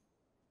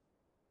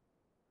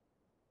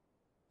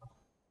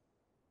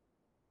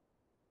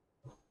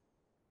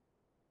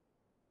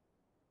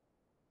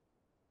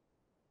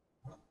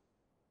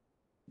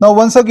 Now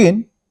once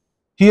again,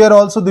 here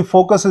also the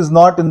focus is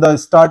not in the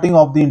starting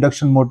of the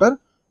induction motor.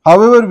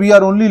 However, we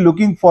are only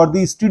looking for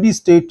the steady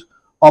state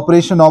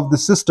operation of the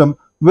system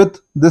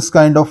with this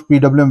kind of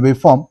PWM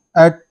waveform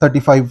at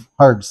 35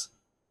 Hz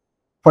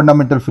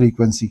fundamental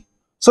frequency.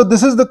 So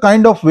this is the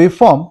kind of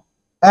waveform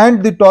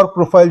and the torque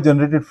profile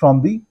generated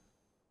from the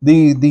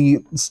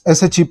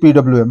SHE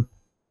PWM.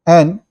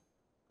 And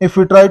if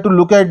we try to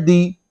look at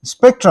the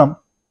spectrum,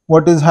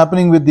 what is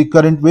happening with the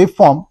current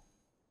waveform,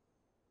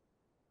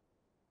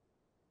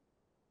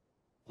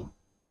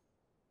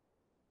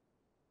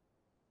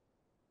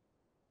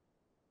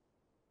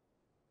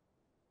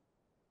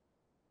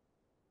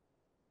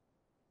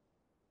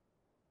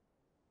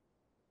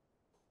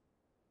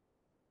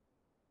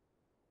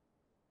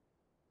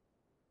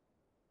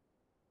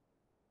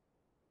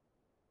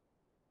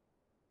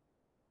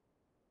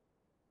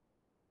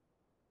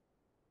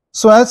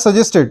 so as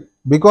suggested,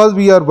 because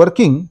we are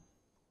working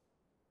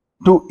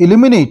to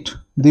eliminate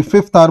the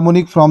fifth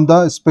harmonic from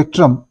the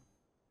spectrum,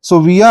 so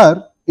we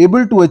are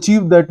able to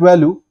achieve that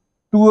value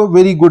to a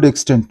very good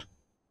extent.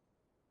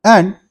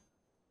 And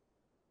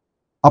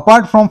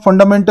apart from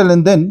fundamental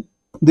and then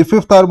the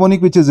fifth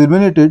harmonic which is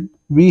eliminated,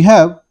 we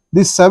have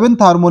the seventh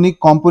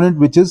harmonic component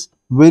which is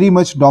very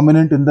much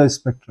dominant in the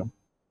spectrum,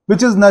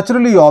 which is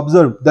naturally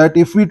observed that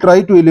if we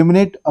try to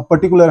eliminate a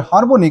particular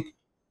harmonic,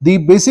 the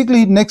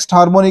basically next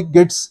harmonic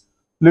gets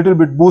little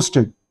bit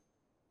boosted.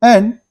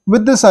 And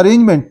with this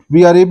arrangement,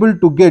 we are able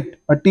to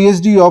get a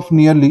THD of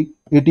nearly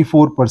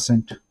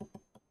 84%,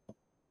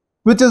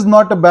 which is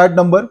not a bad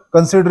number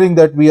considering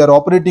that we are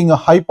operating a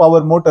high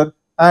power motor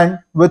and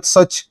with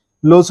such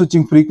low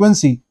switching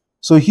frequency.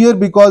 So here,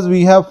 because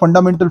we have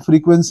fundamental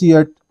frequency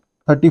at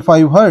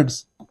 35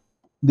 Hz,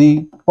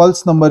 the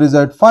pulse number is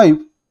at 5.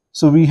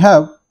 So we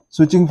have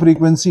switching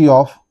frequency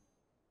of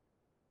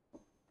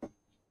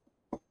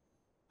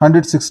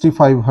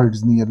 165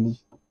 Hz nearly,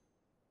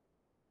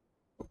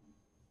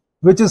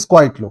 which is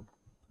quite low.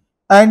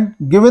 And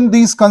given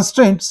these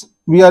constraints,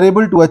 we are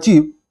able to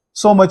achieve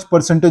so much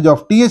percentage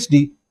of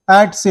THD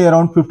at say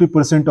around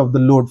 50% of the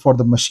load for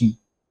the machine.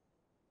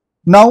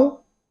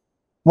 Now,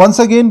 once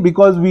again,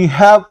 because we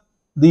have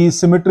the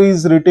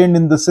symmetries retained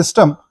in the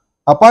system,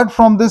 apart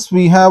from this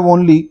we have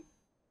only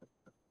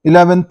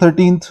 11th,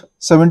 13th,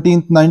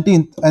 17th,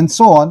 19th and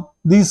so on,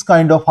 these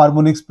kind of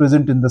harmonics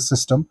present in the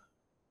system,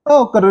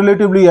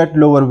 relatively at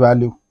lower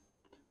value.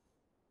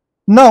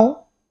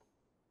 Now,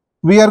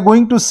 we are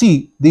going to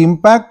see the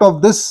impact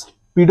of this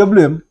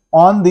PWM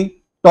on the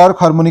torque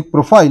harmonic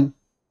profile.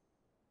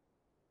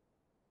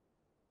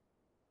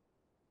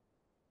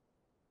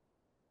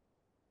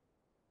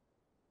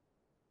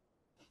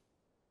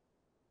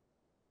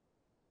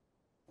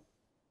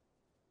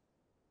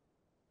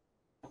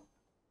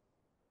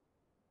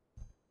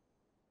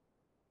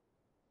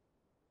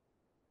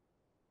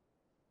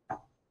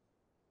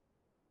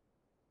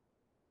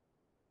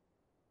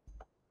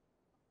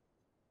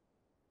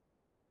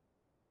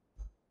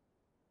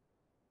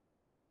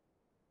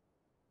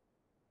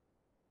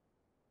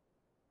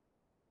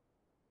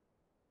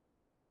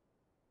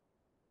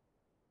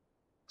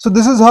 So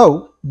this is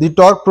how the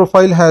torque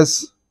profile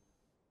has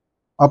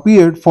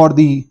appeared for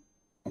the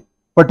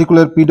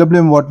particular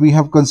PWM what we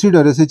have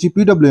considered as SHE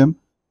PWM.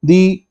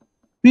 The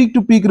peak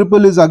to peak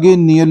ripple is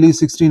again nearly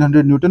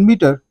 1600 Newton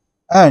meter,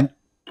 and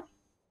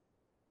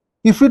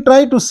if we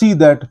try to see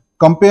that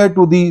compared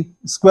to the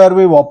square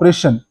wave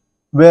operation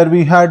where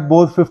we had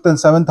both fifth and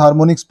seventh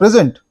harmonics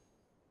present,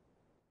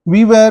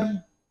 we were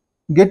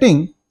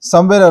getting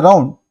somewhere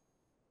around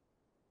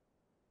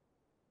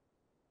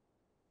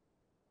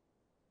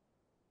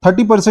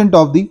 30%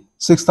 of the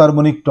sixth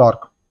harmonic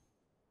torque.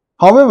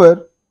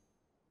 However,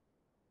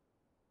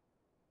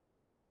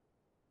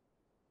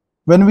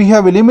 when we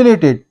have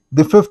eliminated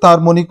the fifth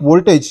harmonic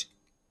voltage,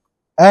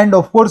 and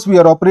of course we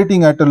are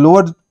operating at a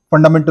lower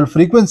fundamental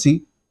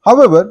frequency,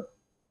 however,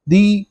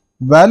 the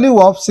value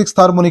of sixth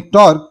harmonic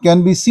torque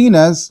can be seen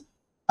as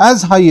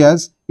high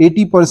as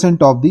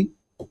 80% of the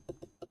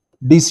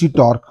DC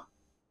torque.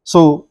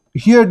 So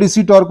here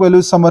DC torque value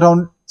is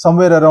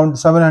somewhere around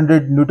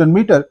 700 Newton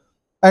meter,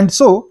 and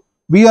so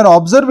we are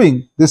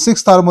observing the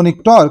sixth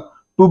harmonic torque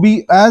to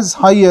be as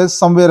high as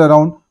somewhere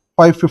around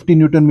 550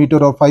 Newton meter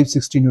or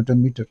 560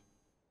 Newton meter,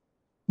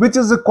 which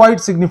is a quite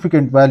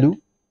significant value.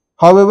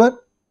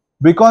 However,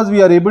 because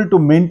we are able to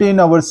maintain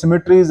our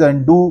symmetries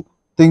and do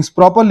things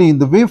properly in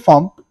the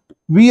waveform,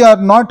 we are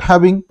not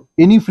having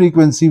any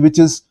frequency which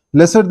is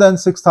lesser than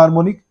sixth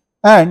harmonic,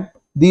 and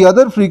the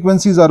other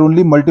frequencies are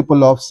only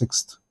multiple of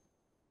sixth.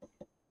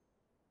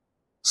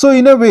 So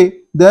in a way,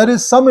 there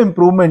is some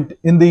improvement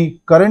in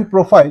the current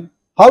profile.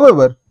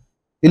 However,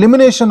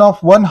 elimination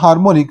of one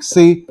harmonic,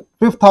 say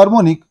fifth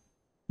harmonic,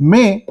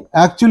 may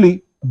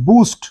actually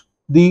boost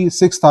the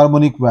sixth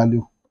harmonic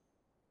value.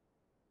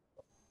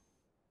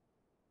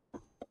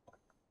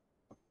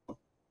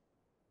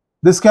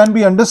 This can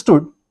be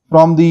understood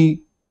from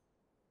the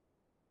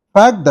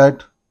fact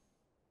that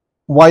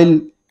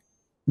while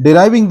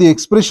deriving the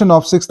expression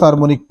of sixth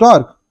harmonic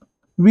torque,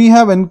 we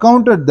have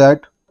encountered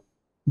that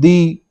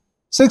the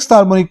sixth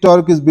harmonic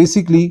torque is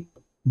basically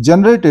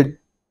generated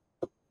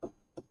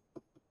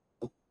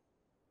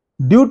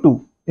due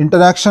to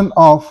interaction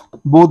of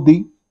both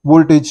the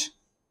voltage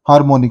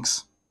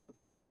harmonics.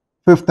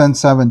 5th and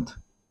 7th.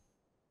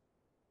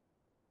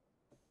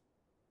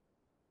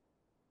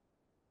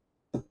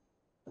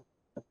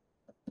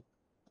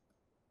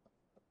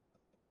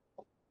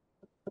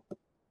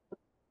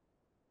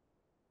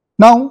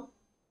 Now,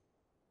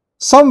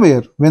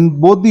 somewhere when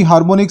both the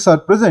harmonics are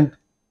present,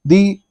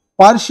 the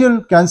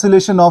partial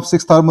cancellation of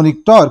 6th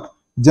harmonic torque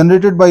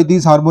generated by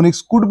these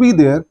harmonics could be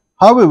there.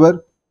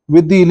 However,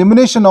 with the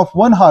elimination of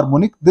one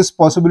harmonic, this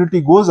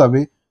possibility goes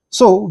away.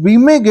 So we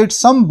may get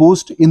some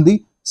boost in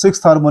the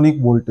 6th harmonic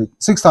voltage,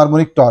 6th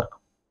harmonic torque.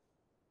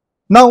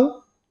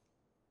 Now,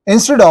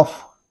 instead of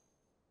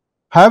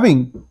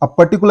having a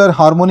particular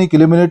harmonic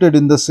eliminated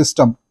in the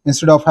system,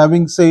 instead of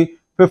having say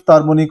 5th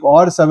harmonic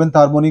or 7th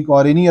harmonic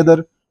or any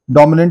other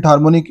dominant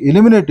harmonic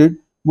eliminated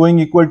going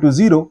equal to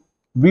 0,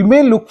 we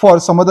may look for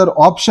some other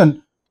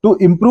option to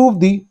improve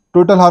the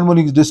total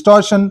harmonics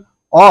distortion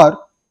or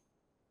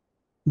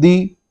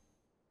the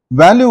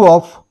value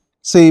of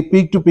say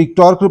peak to peak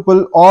torque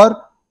ripple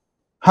or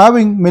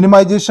having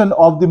minimization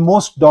of the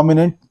most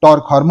dominant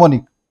torque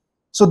harmonic.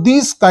 So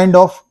these kind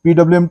of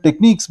PWM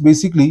techniques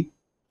basically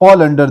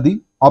fall under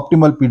the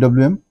optimal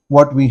PWM,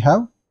 what we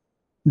have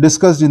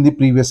discussed in the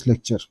previous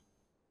lecture.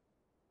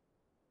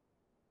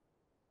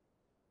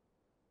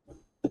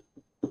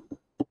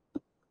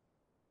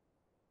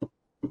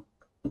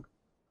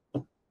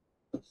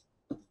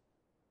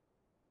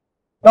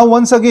 Now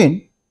once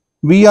again,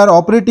 we are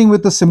operating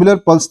with a similar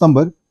pulse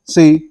number,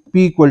 say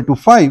P equal to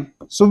 5.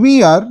 So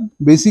we are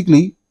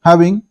basically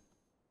having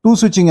two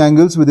switching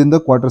angles within the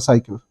quarter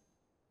cycle,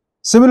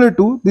 similar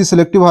to the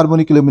selective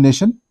harmonic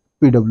elimination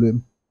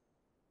PWM.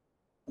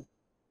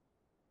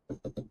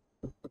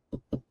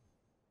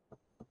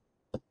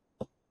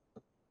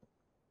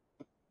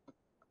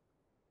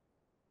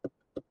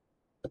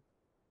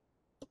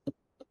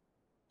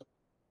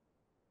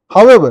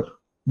 However,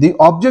 the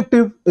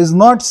objective is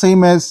not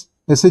same as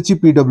SHE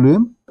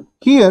PWM.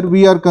 Here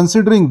we are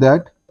considering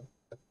that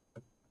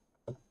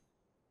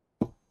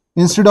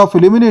instead of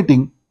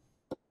eliminating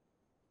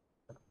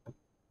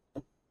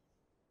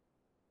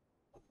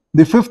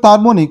the 5th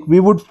harmonic, we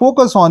would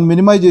focus on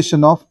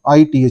minimization of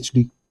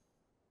ITHD.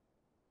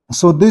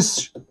 So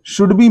this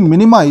should be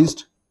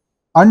minimized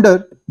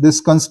under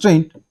this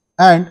constraint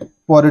and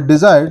for a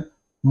desired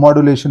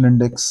modulation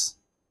index.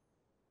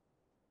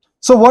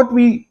 So what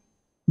we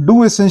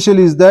do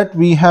essentially is that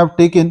we have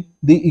taken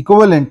the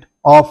equivalent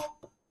of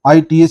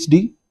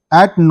ITHD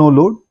at no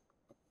load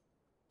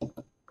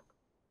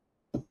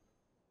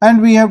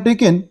and we have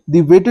taken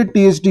the weighted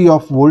THD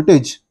of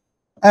voltage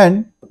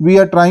and we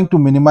are trying to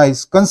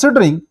minimize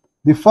considering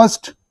the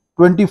first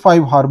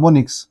 25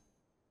 harmonics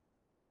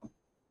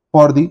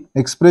for the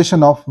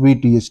expression of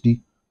VTHD.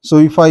 So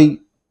if I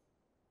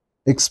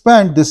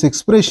expand this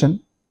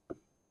expression,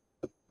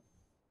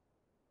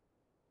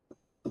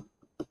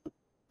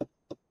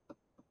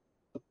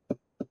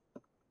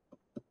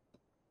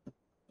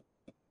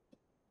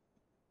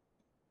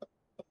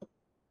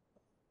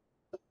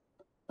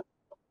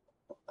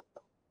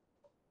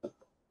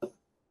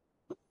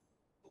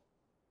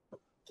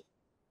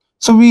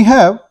 so we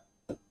have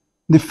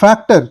the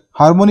factor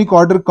harmonic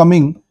order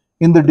coming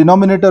in the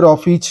denominator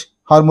of each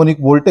harmonic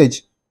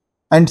voltage,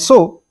 and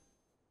so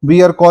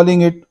we are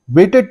calling it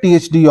weighted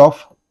THD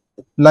of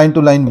line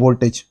to line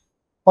voltage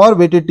or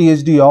weighted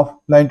THD of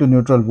line to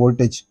neutral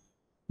voltage.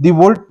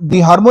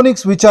 The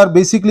harmonics which are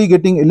basically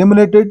getting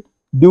eliminated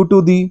due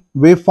to the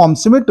waveform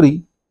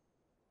symmetry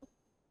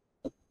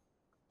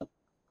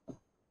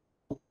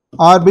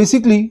are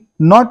basically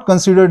not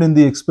considered in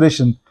the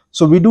expression.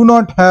 So we do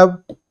not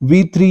have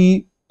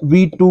V3,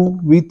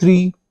 V2,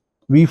 V3,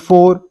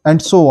 V4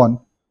 and so on.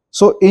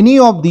 So any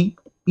of the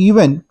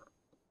even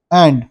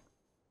and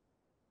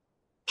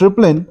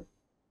triplen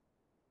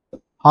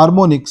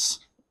harmonics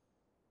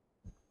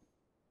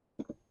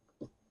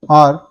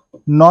are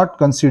not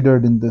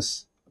considered in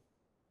this.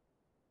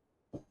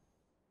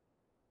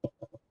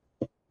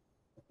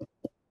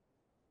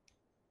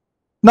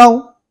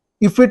 Now,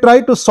 if we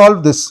try to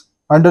solve this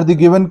under the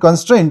given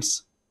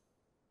constraints,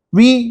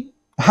 we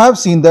have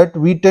seen that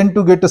we tend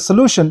to get a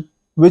solution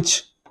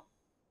which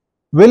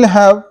will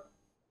have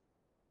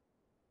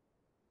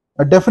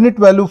a definite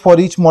value for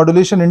each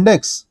modulation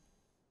index,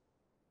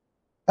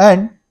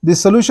 and the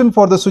solution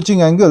for the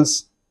switching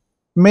angles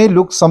may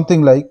look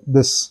something like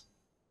this.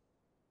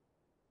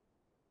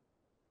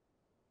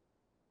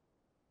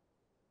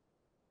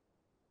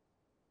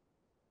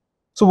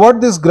 So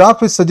what this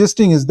graph is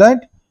suggesting is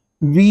that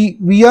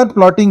we are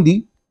plotting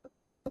the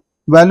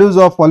values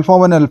of alpha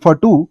 1 and alpha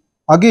 2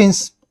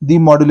 against the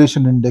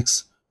modulation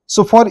index.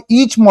 So for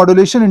each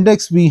modulation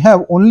index we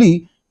have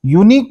only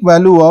unique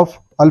value of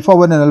alpha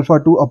 1 and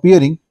alpha 2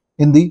 appearing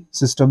in the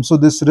system. So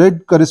this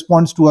red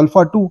corresponds to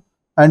alpha 2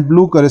 and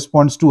blue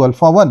corresponds to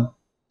alpha 1.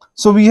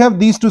 So we have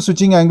these two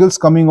switching angles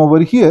coming over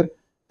here,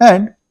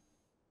 and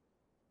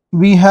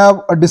we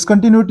have a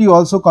discontinuity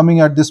also coming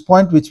at this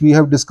point, which we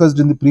have discussed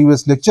in the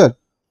previous lecture,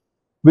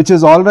 which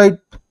is all right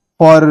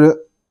for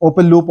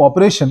open loop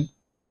operation.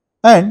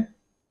 And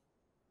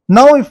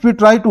now if we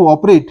try to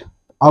operate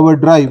our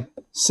drive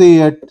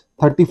say at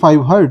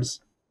 35 Hertz,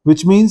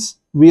 which means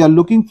we are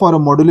looking for a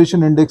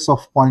modulation index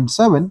of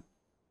 0.7,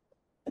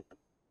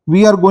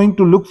 we are going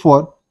to look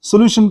for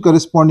solution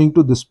corresponding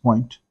to this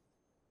point.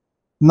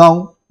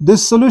 Now,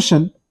 this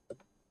solution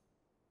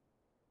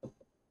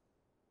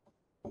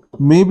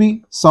may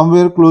be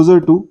somewhere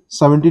closer to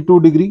 72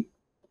 degree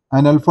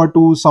and alpha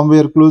 2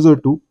 somewhere closer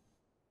to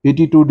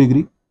 82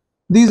 degree.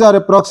 These are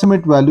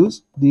approximate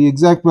values. The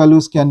exact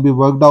values can be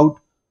worked out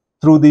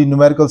through the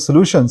numerical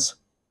solutions.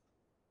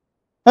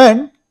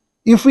 And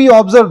if we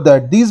observe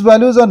that these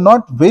values are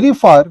not very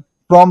far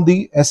from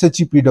the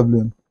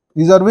SHE-PWM,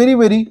 these are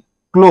very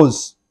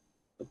close.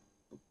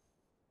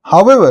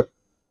 However,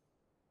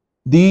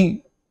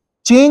 the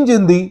change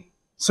in the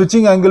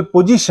switching angle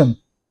position,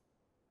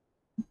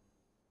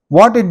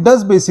 what it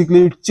does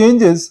basically, it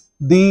changes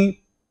the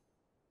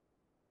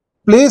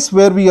place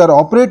where we are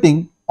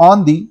operating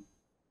on the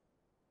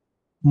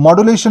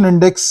modulation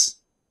index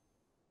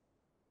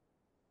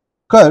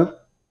curve.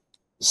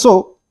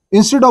 So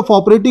instead of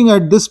operating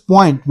at this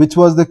point, which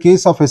was the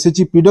case of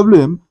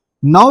SHE-PWM,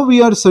 now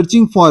we are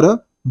searching for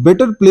a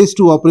better place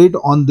to operate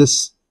on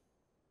this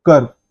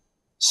curve.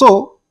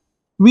 So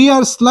we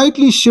are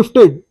slightly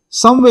shifted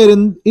somewhere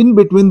in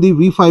between the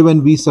V5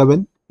 and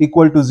V7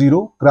 equal to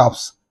 0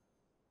 graphs.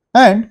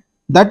 And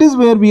that is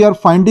where we are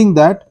finding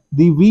that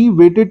the V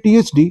weighted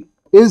THD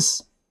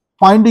is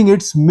finding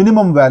its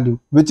minimum value,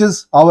 which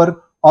is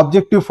our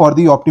objective for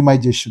the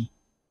optimization.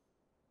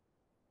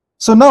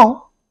 So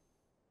now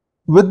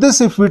with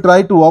this, if we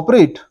try to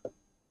operate,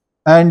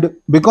 and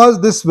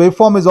because this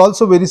waveform is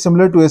also very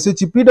similar to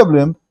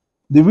SHE-PWM,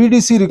 the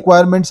VDC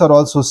requirements are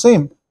also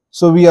same.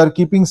 So we are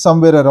keeping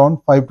somewhere around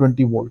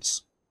 520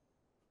 volts.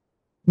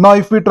 Now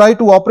if we try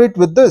to operate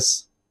with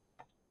this,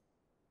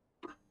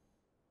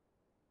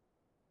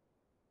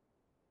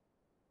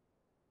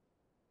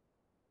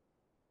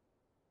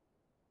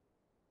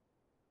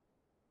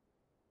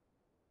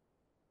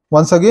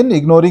 once again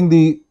ignoring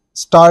the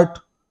start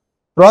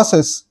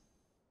process,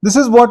 this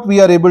is what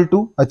we are able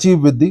to achieve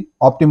with the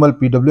optimal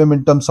PWM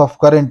in terms of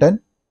current and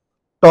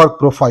torque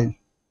profile.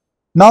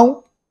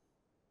 Now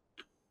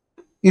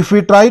if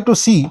we try to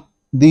see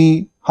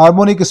the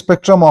harmonic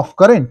spectrum of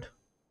current,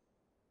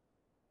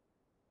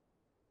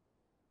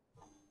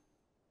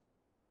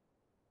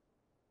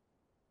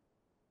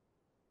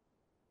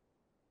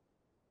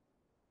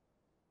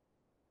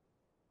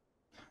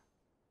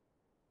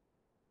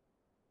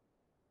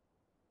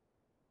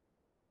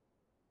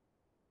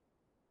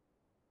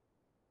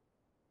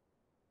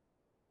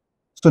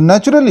 so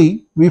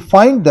naturally we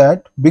find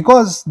that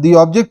because the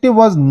objective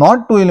was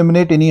not to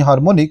eliminate any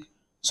harmonic,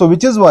 so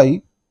which is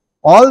why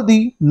all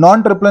the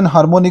non-triplen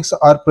harmonics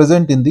are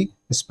present in the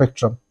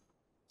spectrum.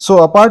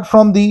 So apart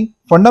from the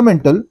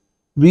fundamental,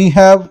 we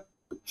have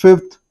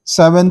 5th,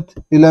 7th,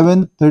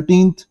 11th,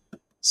 13th,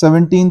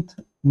 17th,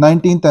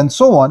 19th and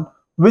so on,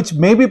 which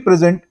may be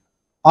present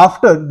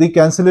after the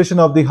cancellation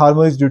of the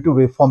harmonics due to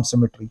waveform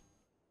symmetry.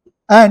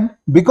 And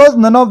because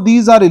none of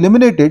these are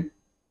eliminated,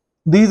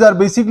 these are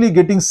basically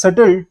getting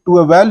settled to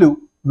a value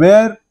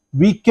where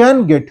we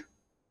can get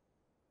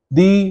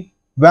the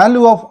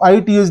value of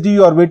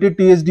ITSD or weighted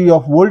TSD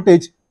of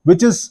voltage,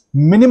 which is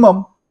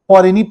minimum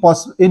for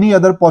any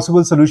other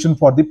possible solution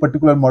for the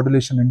particular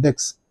modulation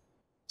index.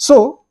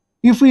 So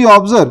if we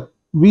observe,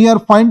 we are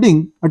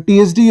finding a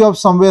TSD of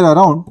somewhere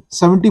around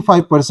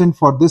 75%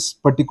 for this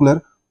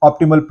particular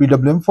optimal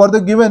PWM for the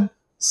given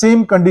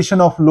same condition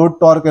of load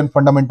torque and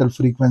fundamental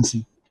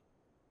frequency.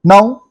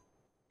 Now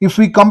if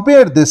we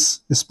compare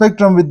this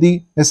spectrum with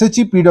the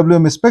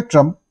SHE-PWM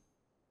spectrum,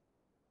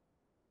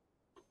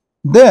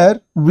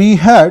 there we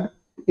had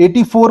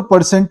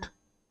 84%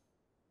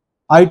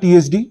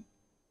 ITSD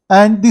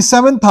and the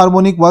 7th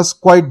harmonic was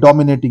quite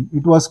dominating,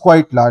 it was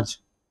quite large,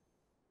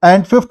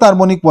 and 5th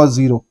harmonic was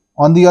 0.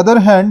 On the other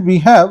hand, we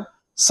have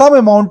some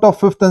amount of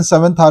 5th and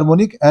 7th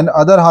harmonic and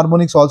other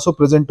harmonics also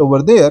present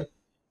over there,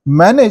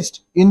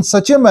 managed in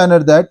such a manner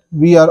that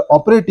we are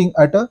operating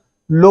at a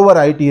lower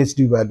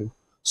ITSD value.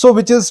 So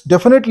which is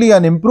definitely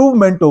an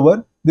improvement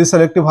over the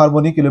selective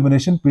harmonic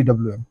elimination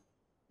PWM.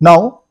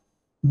 Now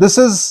this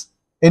is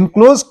in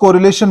close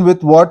correlation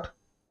with what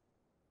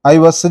I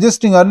was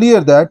suggesting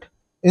earlier, that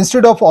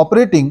instead of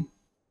operating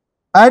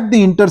at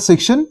the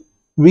intersection,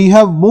 we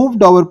have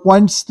moved our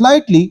point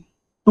slightly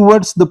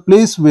towards the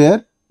place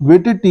where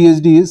weighted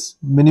TSD is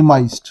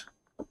minimized.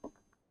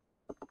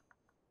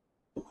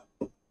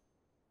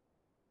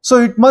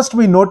 So it must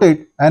be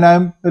noted, and I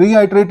am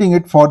reiterating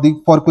it for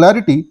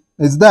clarity,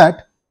 is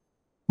that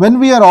when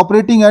we are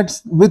operating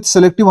with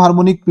selective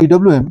harmonic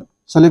PWM,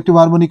 selective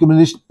harmonic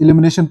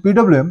elimination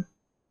PWM,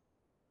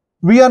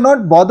 we are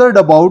not bothered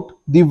about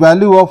the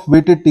value of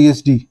weighted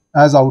TSD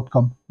as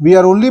outcome. We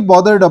are only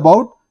bothered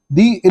about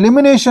the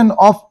elimination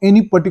of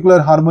any particular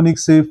harmonic,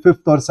 say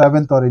 5th or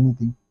 7th or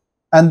anything.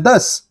 And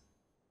thus,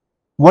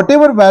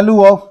 whatever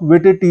value of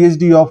weighted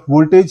TSD of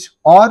voltage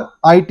or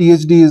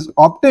ITSD is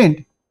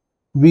obtained,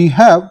 we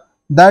have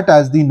that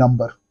as the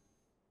number.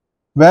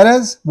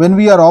 Whereas when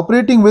we are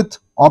operating with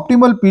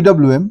optimal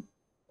PWM,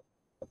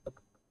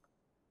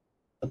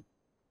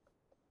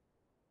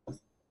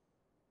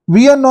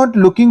 We are not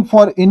looking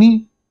for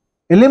any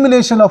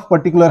elimination of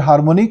particular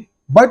harmonic,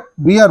 but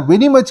we are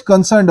very much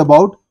concerned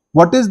about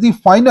what is the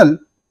final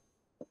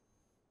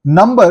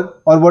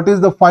number or what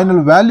is the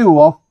final value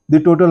of the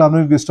total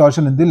harmonic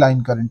distortion in the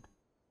line current.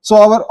 So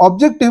our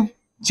objective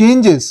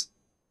changes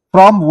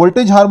from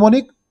voltage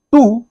harmonic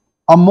to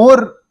a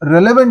more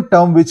relevant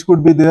term which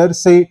could be there,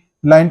 say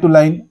line to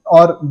line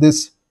or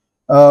this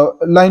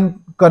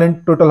line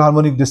current total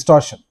harmonic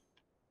distortion.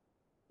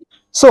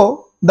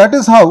 So that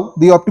is how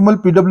the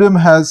optimal PWM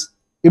has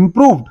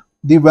improved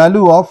the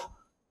value of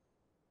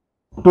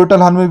total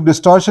harmonic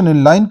distortion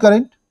in line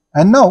current,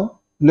 and now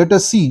let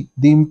us see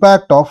the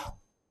impact of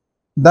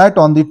that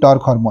on the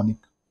torque harmonic.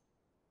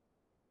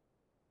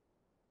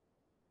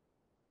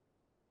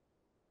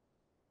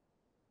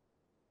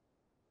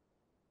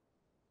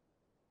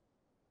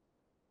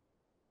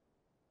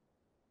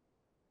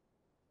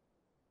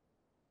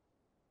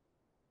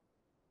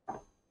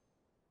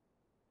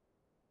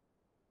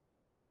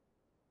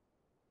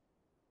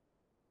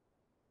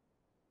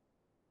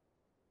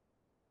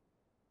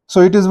 So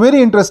it is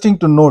very interesting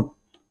to note,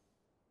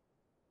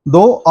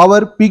 though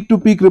our peak to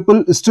peak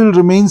ripple still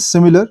remains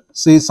similar,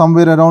 say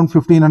somewhere around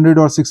 1500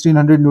 or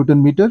 1600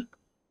 Newton meter,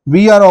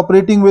 we are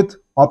operating with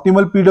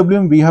optimal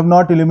PWM, we have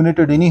not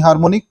eliminated any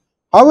harmonic.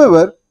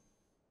 However,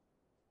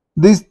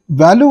 this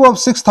value of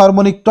sixth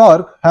harmonic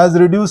torque has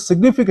reduced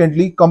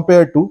significantly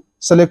compared to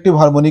selective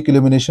harmonic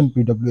elimination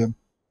PWM.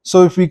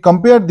 So if we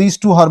compare these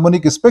two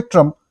harmonic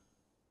spectrum,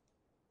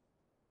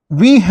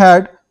 we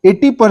had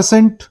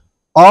 80%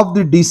 of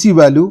the DC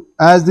value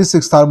as the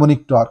sixth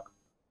harmonic torque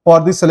for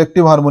the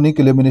selective harmonic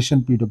elimination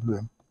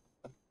PWM.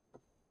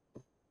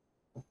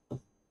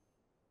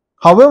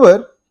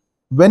 However,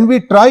 when we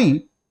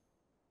try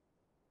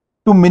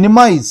to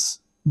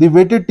minimize the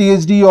weighted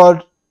THD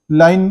or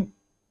line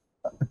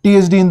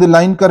THD in the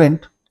line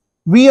current,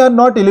 we are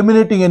not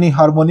eliminating any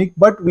harmonic,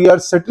 but we are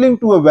settling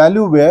to a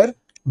value where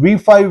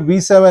V5,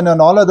 V7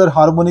 and all other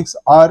harmonics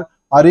are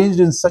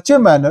arranged in such a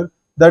manner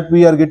that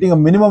we are getting a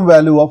minimum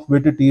value of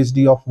weighted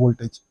THD of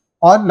voltage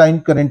or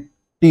line current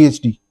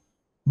THD.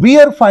 We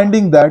are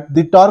finding that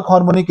the torque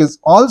harmonic is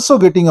also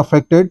getting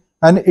affected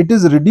and it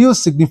is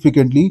reduced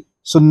significantly.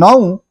 So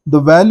now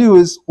the value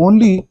is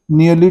only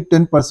nearly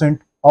 10%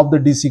 of the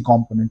DC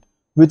component,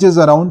 which is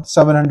around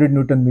 700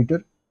 Newton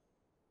meter.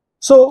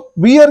 So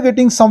we are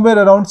getting somewhere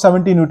around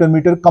 70 Newton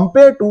meter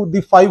compared to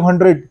the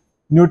 500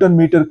 Newton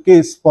meter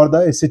case for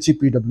the SHE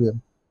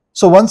PWM.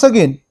 So once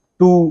again,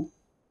 to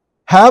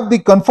have the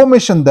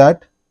confirmation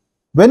that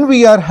when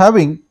we are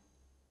having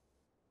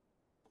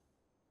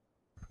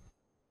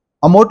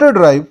a motor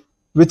drive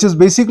which is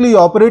basically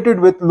operated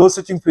with low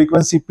switching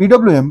frequency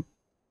PWM,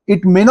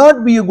 it may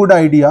not be a good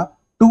idea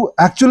to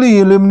actually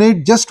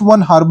eliminate just one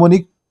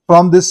harmonic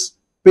from this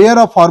pair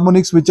of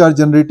harmonics which are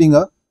generating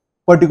a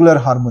particular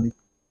harmonic.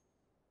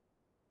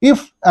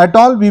 If at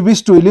all we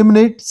wish to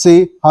eliminate,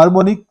 say,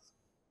 harmonic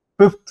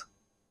fifth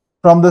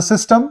from the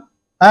system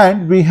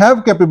and we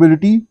have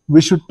capability, we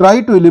should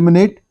try to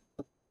eliminate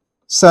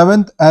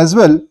seventh as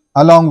well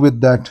along with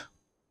that.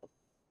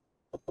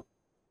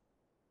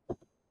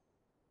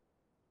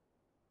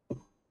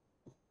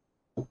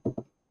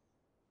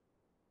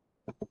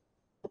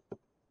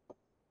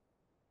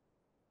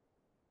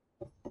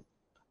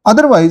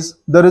 Otherwise,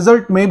 the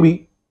result may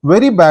be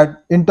very bad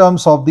in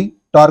terms of the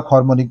torque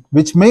harmonic,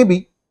 which may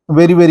be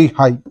very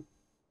high.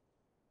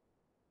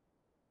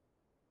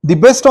 The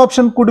best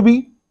option could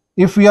be,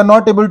 if we are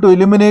not able to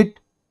eliminate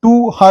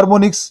two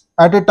harmonics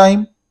at a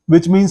time,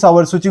 which means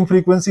our switching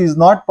frequency is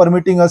not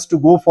permitting us to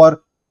go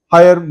for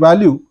higher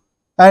value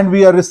and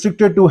we are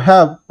restricted to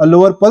have a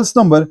lower pulse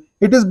number,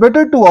 it is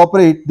better to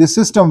operate the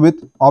system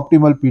with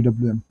optimal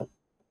PWM.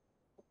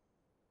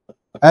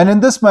 And in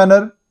this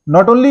manner,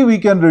 not only we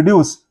can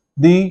reduce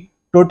the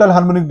total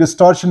harmonic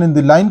distortion in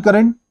the line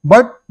current,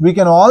 but we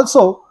can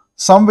also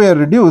somewhere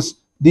reduce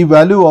the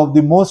value of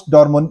the most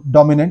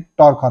dominant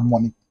torque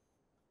harmonic.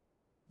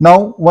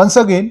 Now once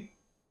again,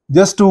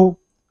 just to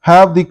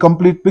have the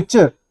complete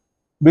picture,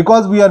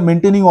 because we are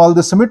maintaining all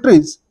the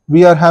symmetries,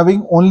 we are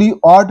having only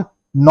odd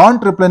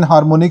non-triplen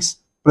harmonics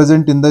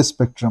present in the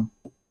spectrum.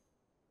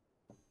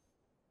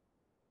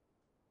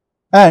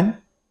 And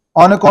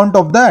on account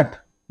of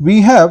that,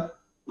 we have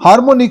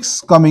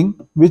harmonics coming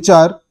which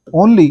are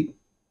only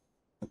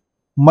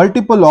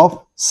multiple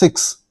of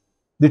 6.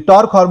 The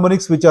torque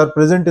harmonics which are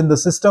present in the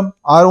system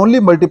are only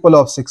multiple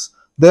of 6.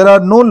 There are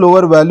no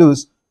lower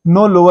values,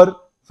 no lower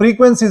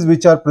frequencies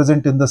which are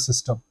present in the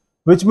system,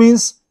 which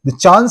means the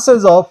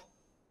chances of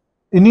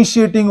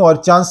initiating or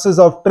chances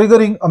of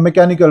triggering a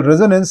mechanical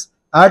resonance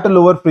at a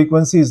lower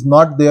frequency is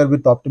not there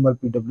with optimal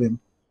PWM.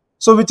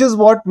 So which is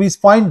what we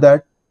find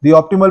that the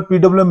optimal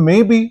PWM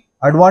may be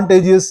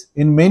advantageous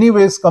in many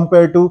ways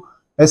compared to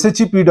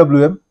SHE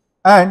PWM,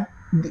 and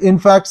in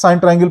fact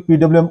sine triangle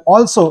PWM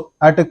also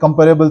at a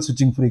comparable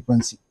switching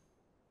frequency.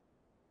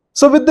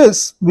 So with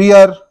this, we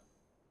are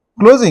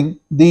closing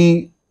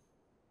the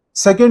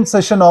second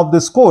session of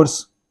this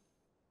course,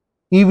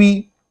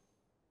 EV,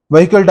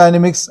 vehicle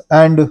dynamics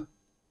and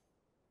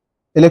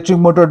electric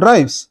motor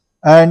drives.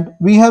 And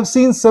we have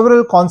seen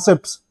several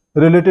concepts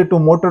related to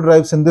motor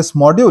drives in this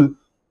module,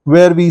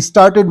 where we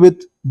started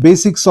with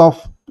basics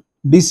of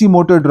DC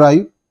motor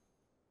drive,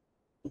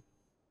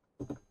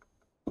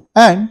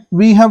 and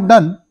we have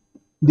done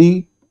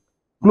the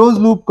closed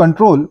loop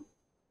control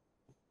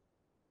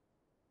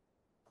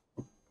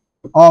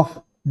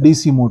of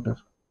DC motor.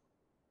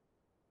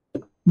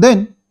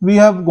 Then we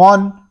have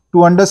gone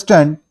to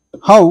understand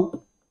how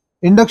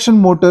induction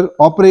motor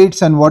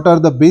operates and what are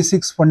the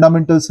basics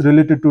fundamentals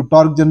related to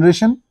torque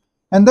generation,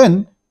 and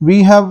then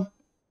we have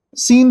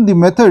seen the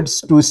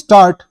methods to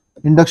start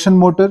induction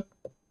motor,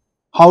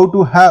 how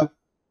to have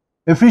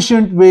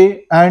efficient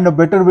way and a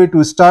better way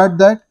to start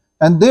that,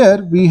 and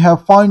there we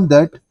have found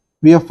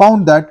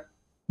that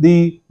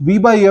the V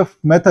by F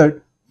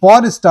method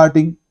for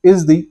starting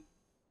is the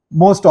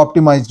most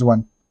optimized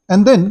one.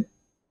 And then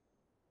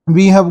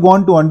we have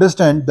gone to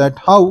understand that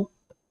how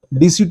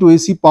DC to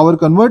AC power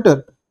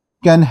converter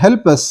can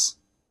help us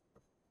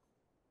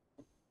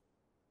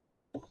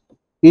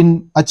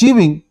in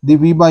achieving the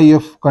V by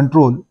F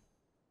control.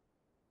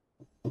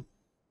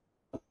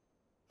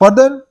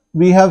 Further,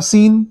 we have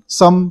seen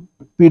some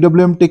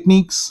PWM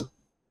techniques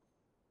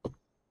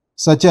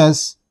such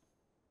as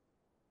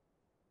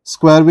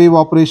square wave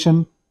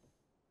operation.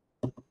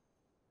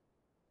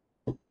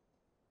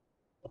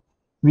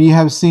 We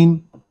have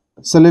seen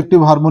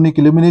selective harmonic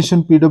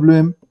elimination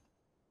PWM,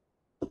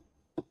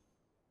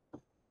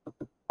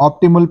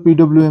 optimal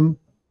PWM,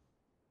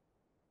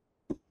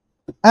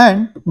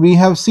 and we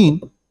have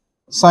seen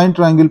sine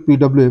triangle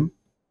PWM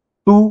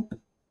to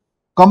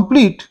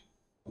complete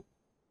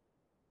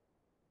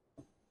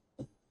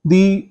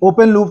the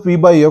open loop V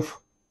by F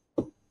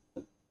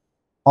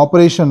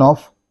operation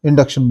of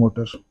induction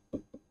motor.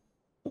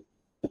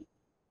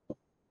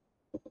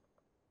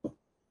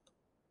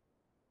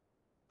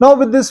 Now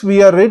with this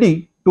we are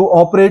ready to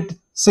operate,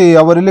 say,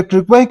 our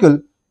electric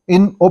vehicle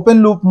in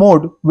open loop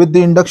mode with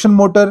the induction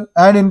motor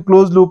and in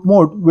closed loop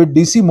mode with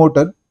DC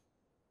motor.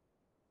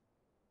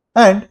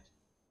 And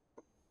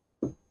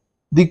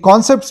the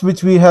concepts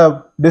which we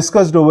have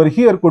discussed over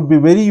here could be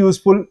very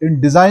useful in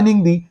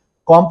designing the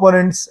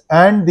components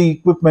and the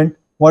equipment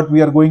what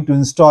we are going to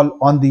install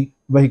on the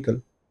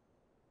vehicle.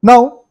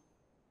 Now,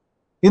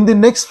 in the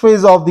next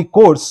phase of the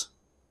course,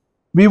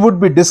 we would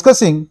be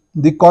discussing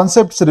the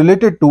concepts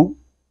related to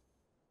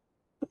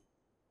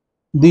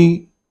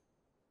the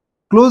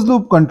closed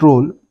loop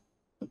control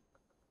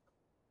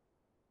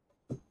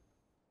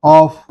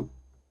of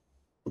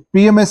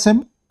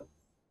PMSM,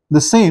 the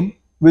same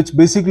which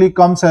basically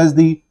comes as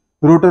the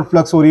rotor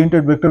flux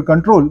oriented vector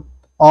control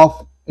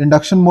of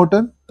induction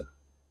motor,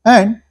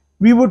 and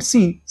we would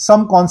see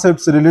some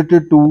concepts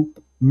related to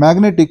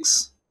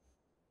magnetics,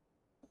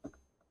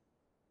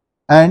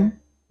 and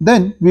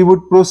then we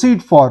would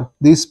proceed for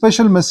the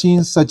special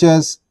machines such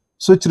as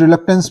switch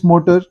reluctance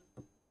motor,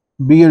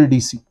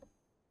 BLDC.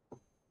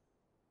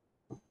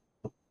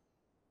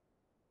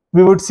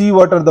 We would see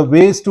what are the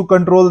ways to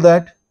control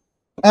that,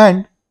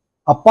 and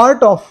a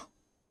part of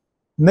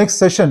next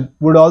session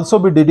would also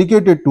be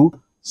dedicated to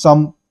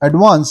some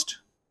advanced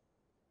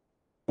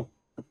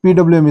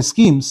PWM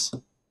schemes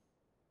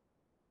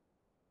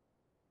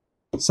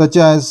such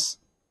as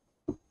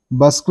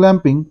bus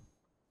clamping,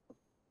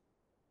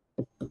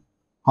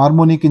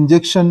 harmonic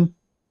injection,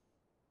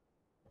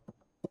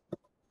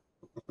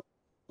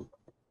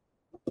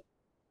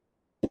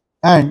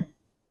 and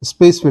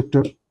space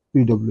vector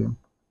PWM.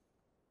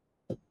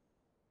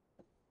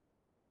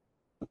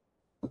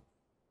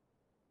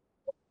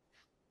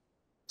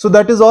 So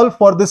that is all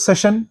for this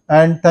session,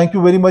 and thank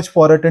you very much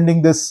for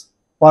attending this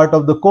part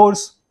of the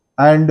course,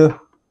 and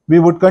we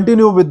would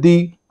continue with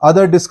the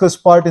other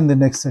discussed part in the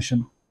next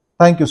session.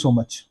 Thank you so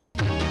much.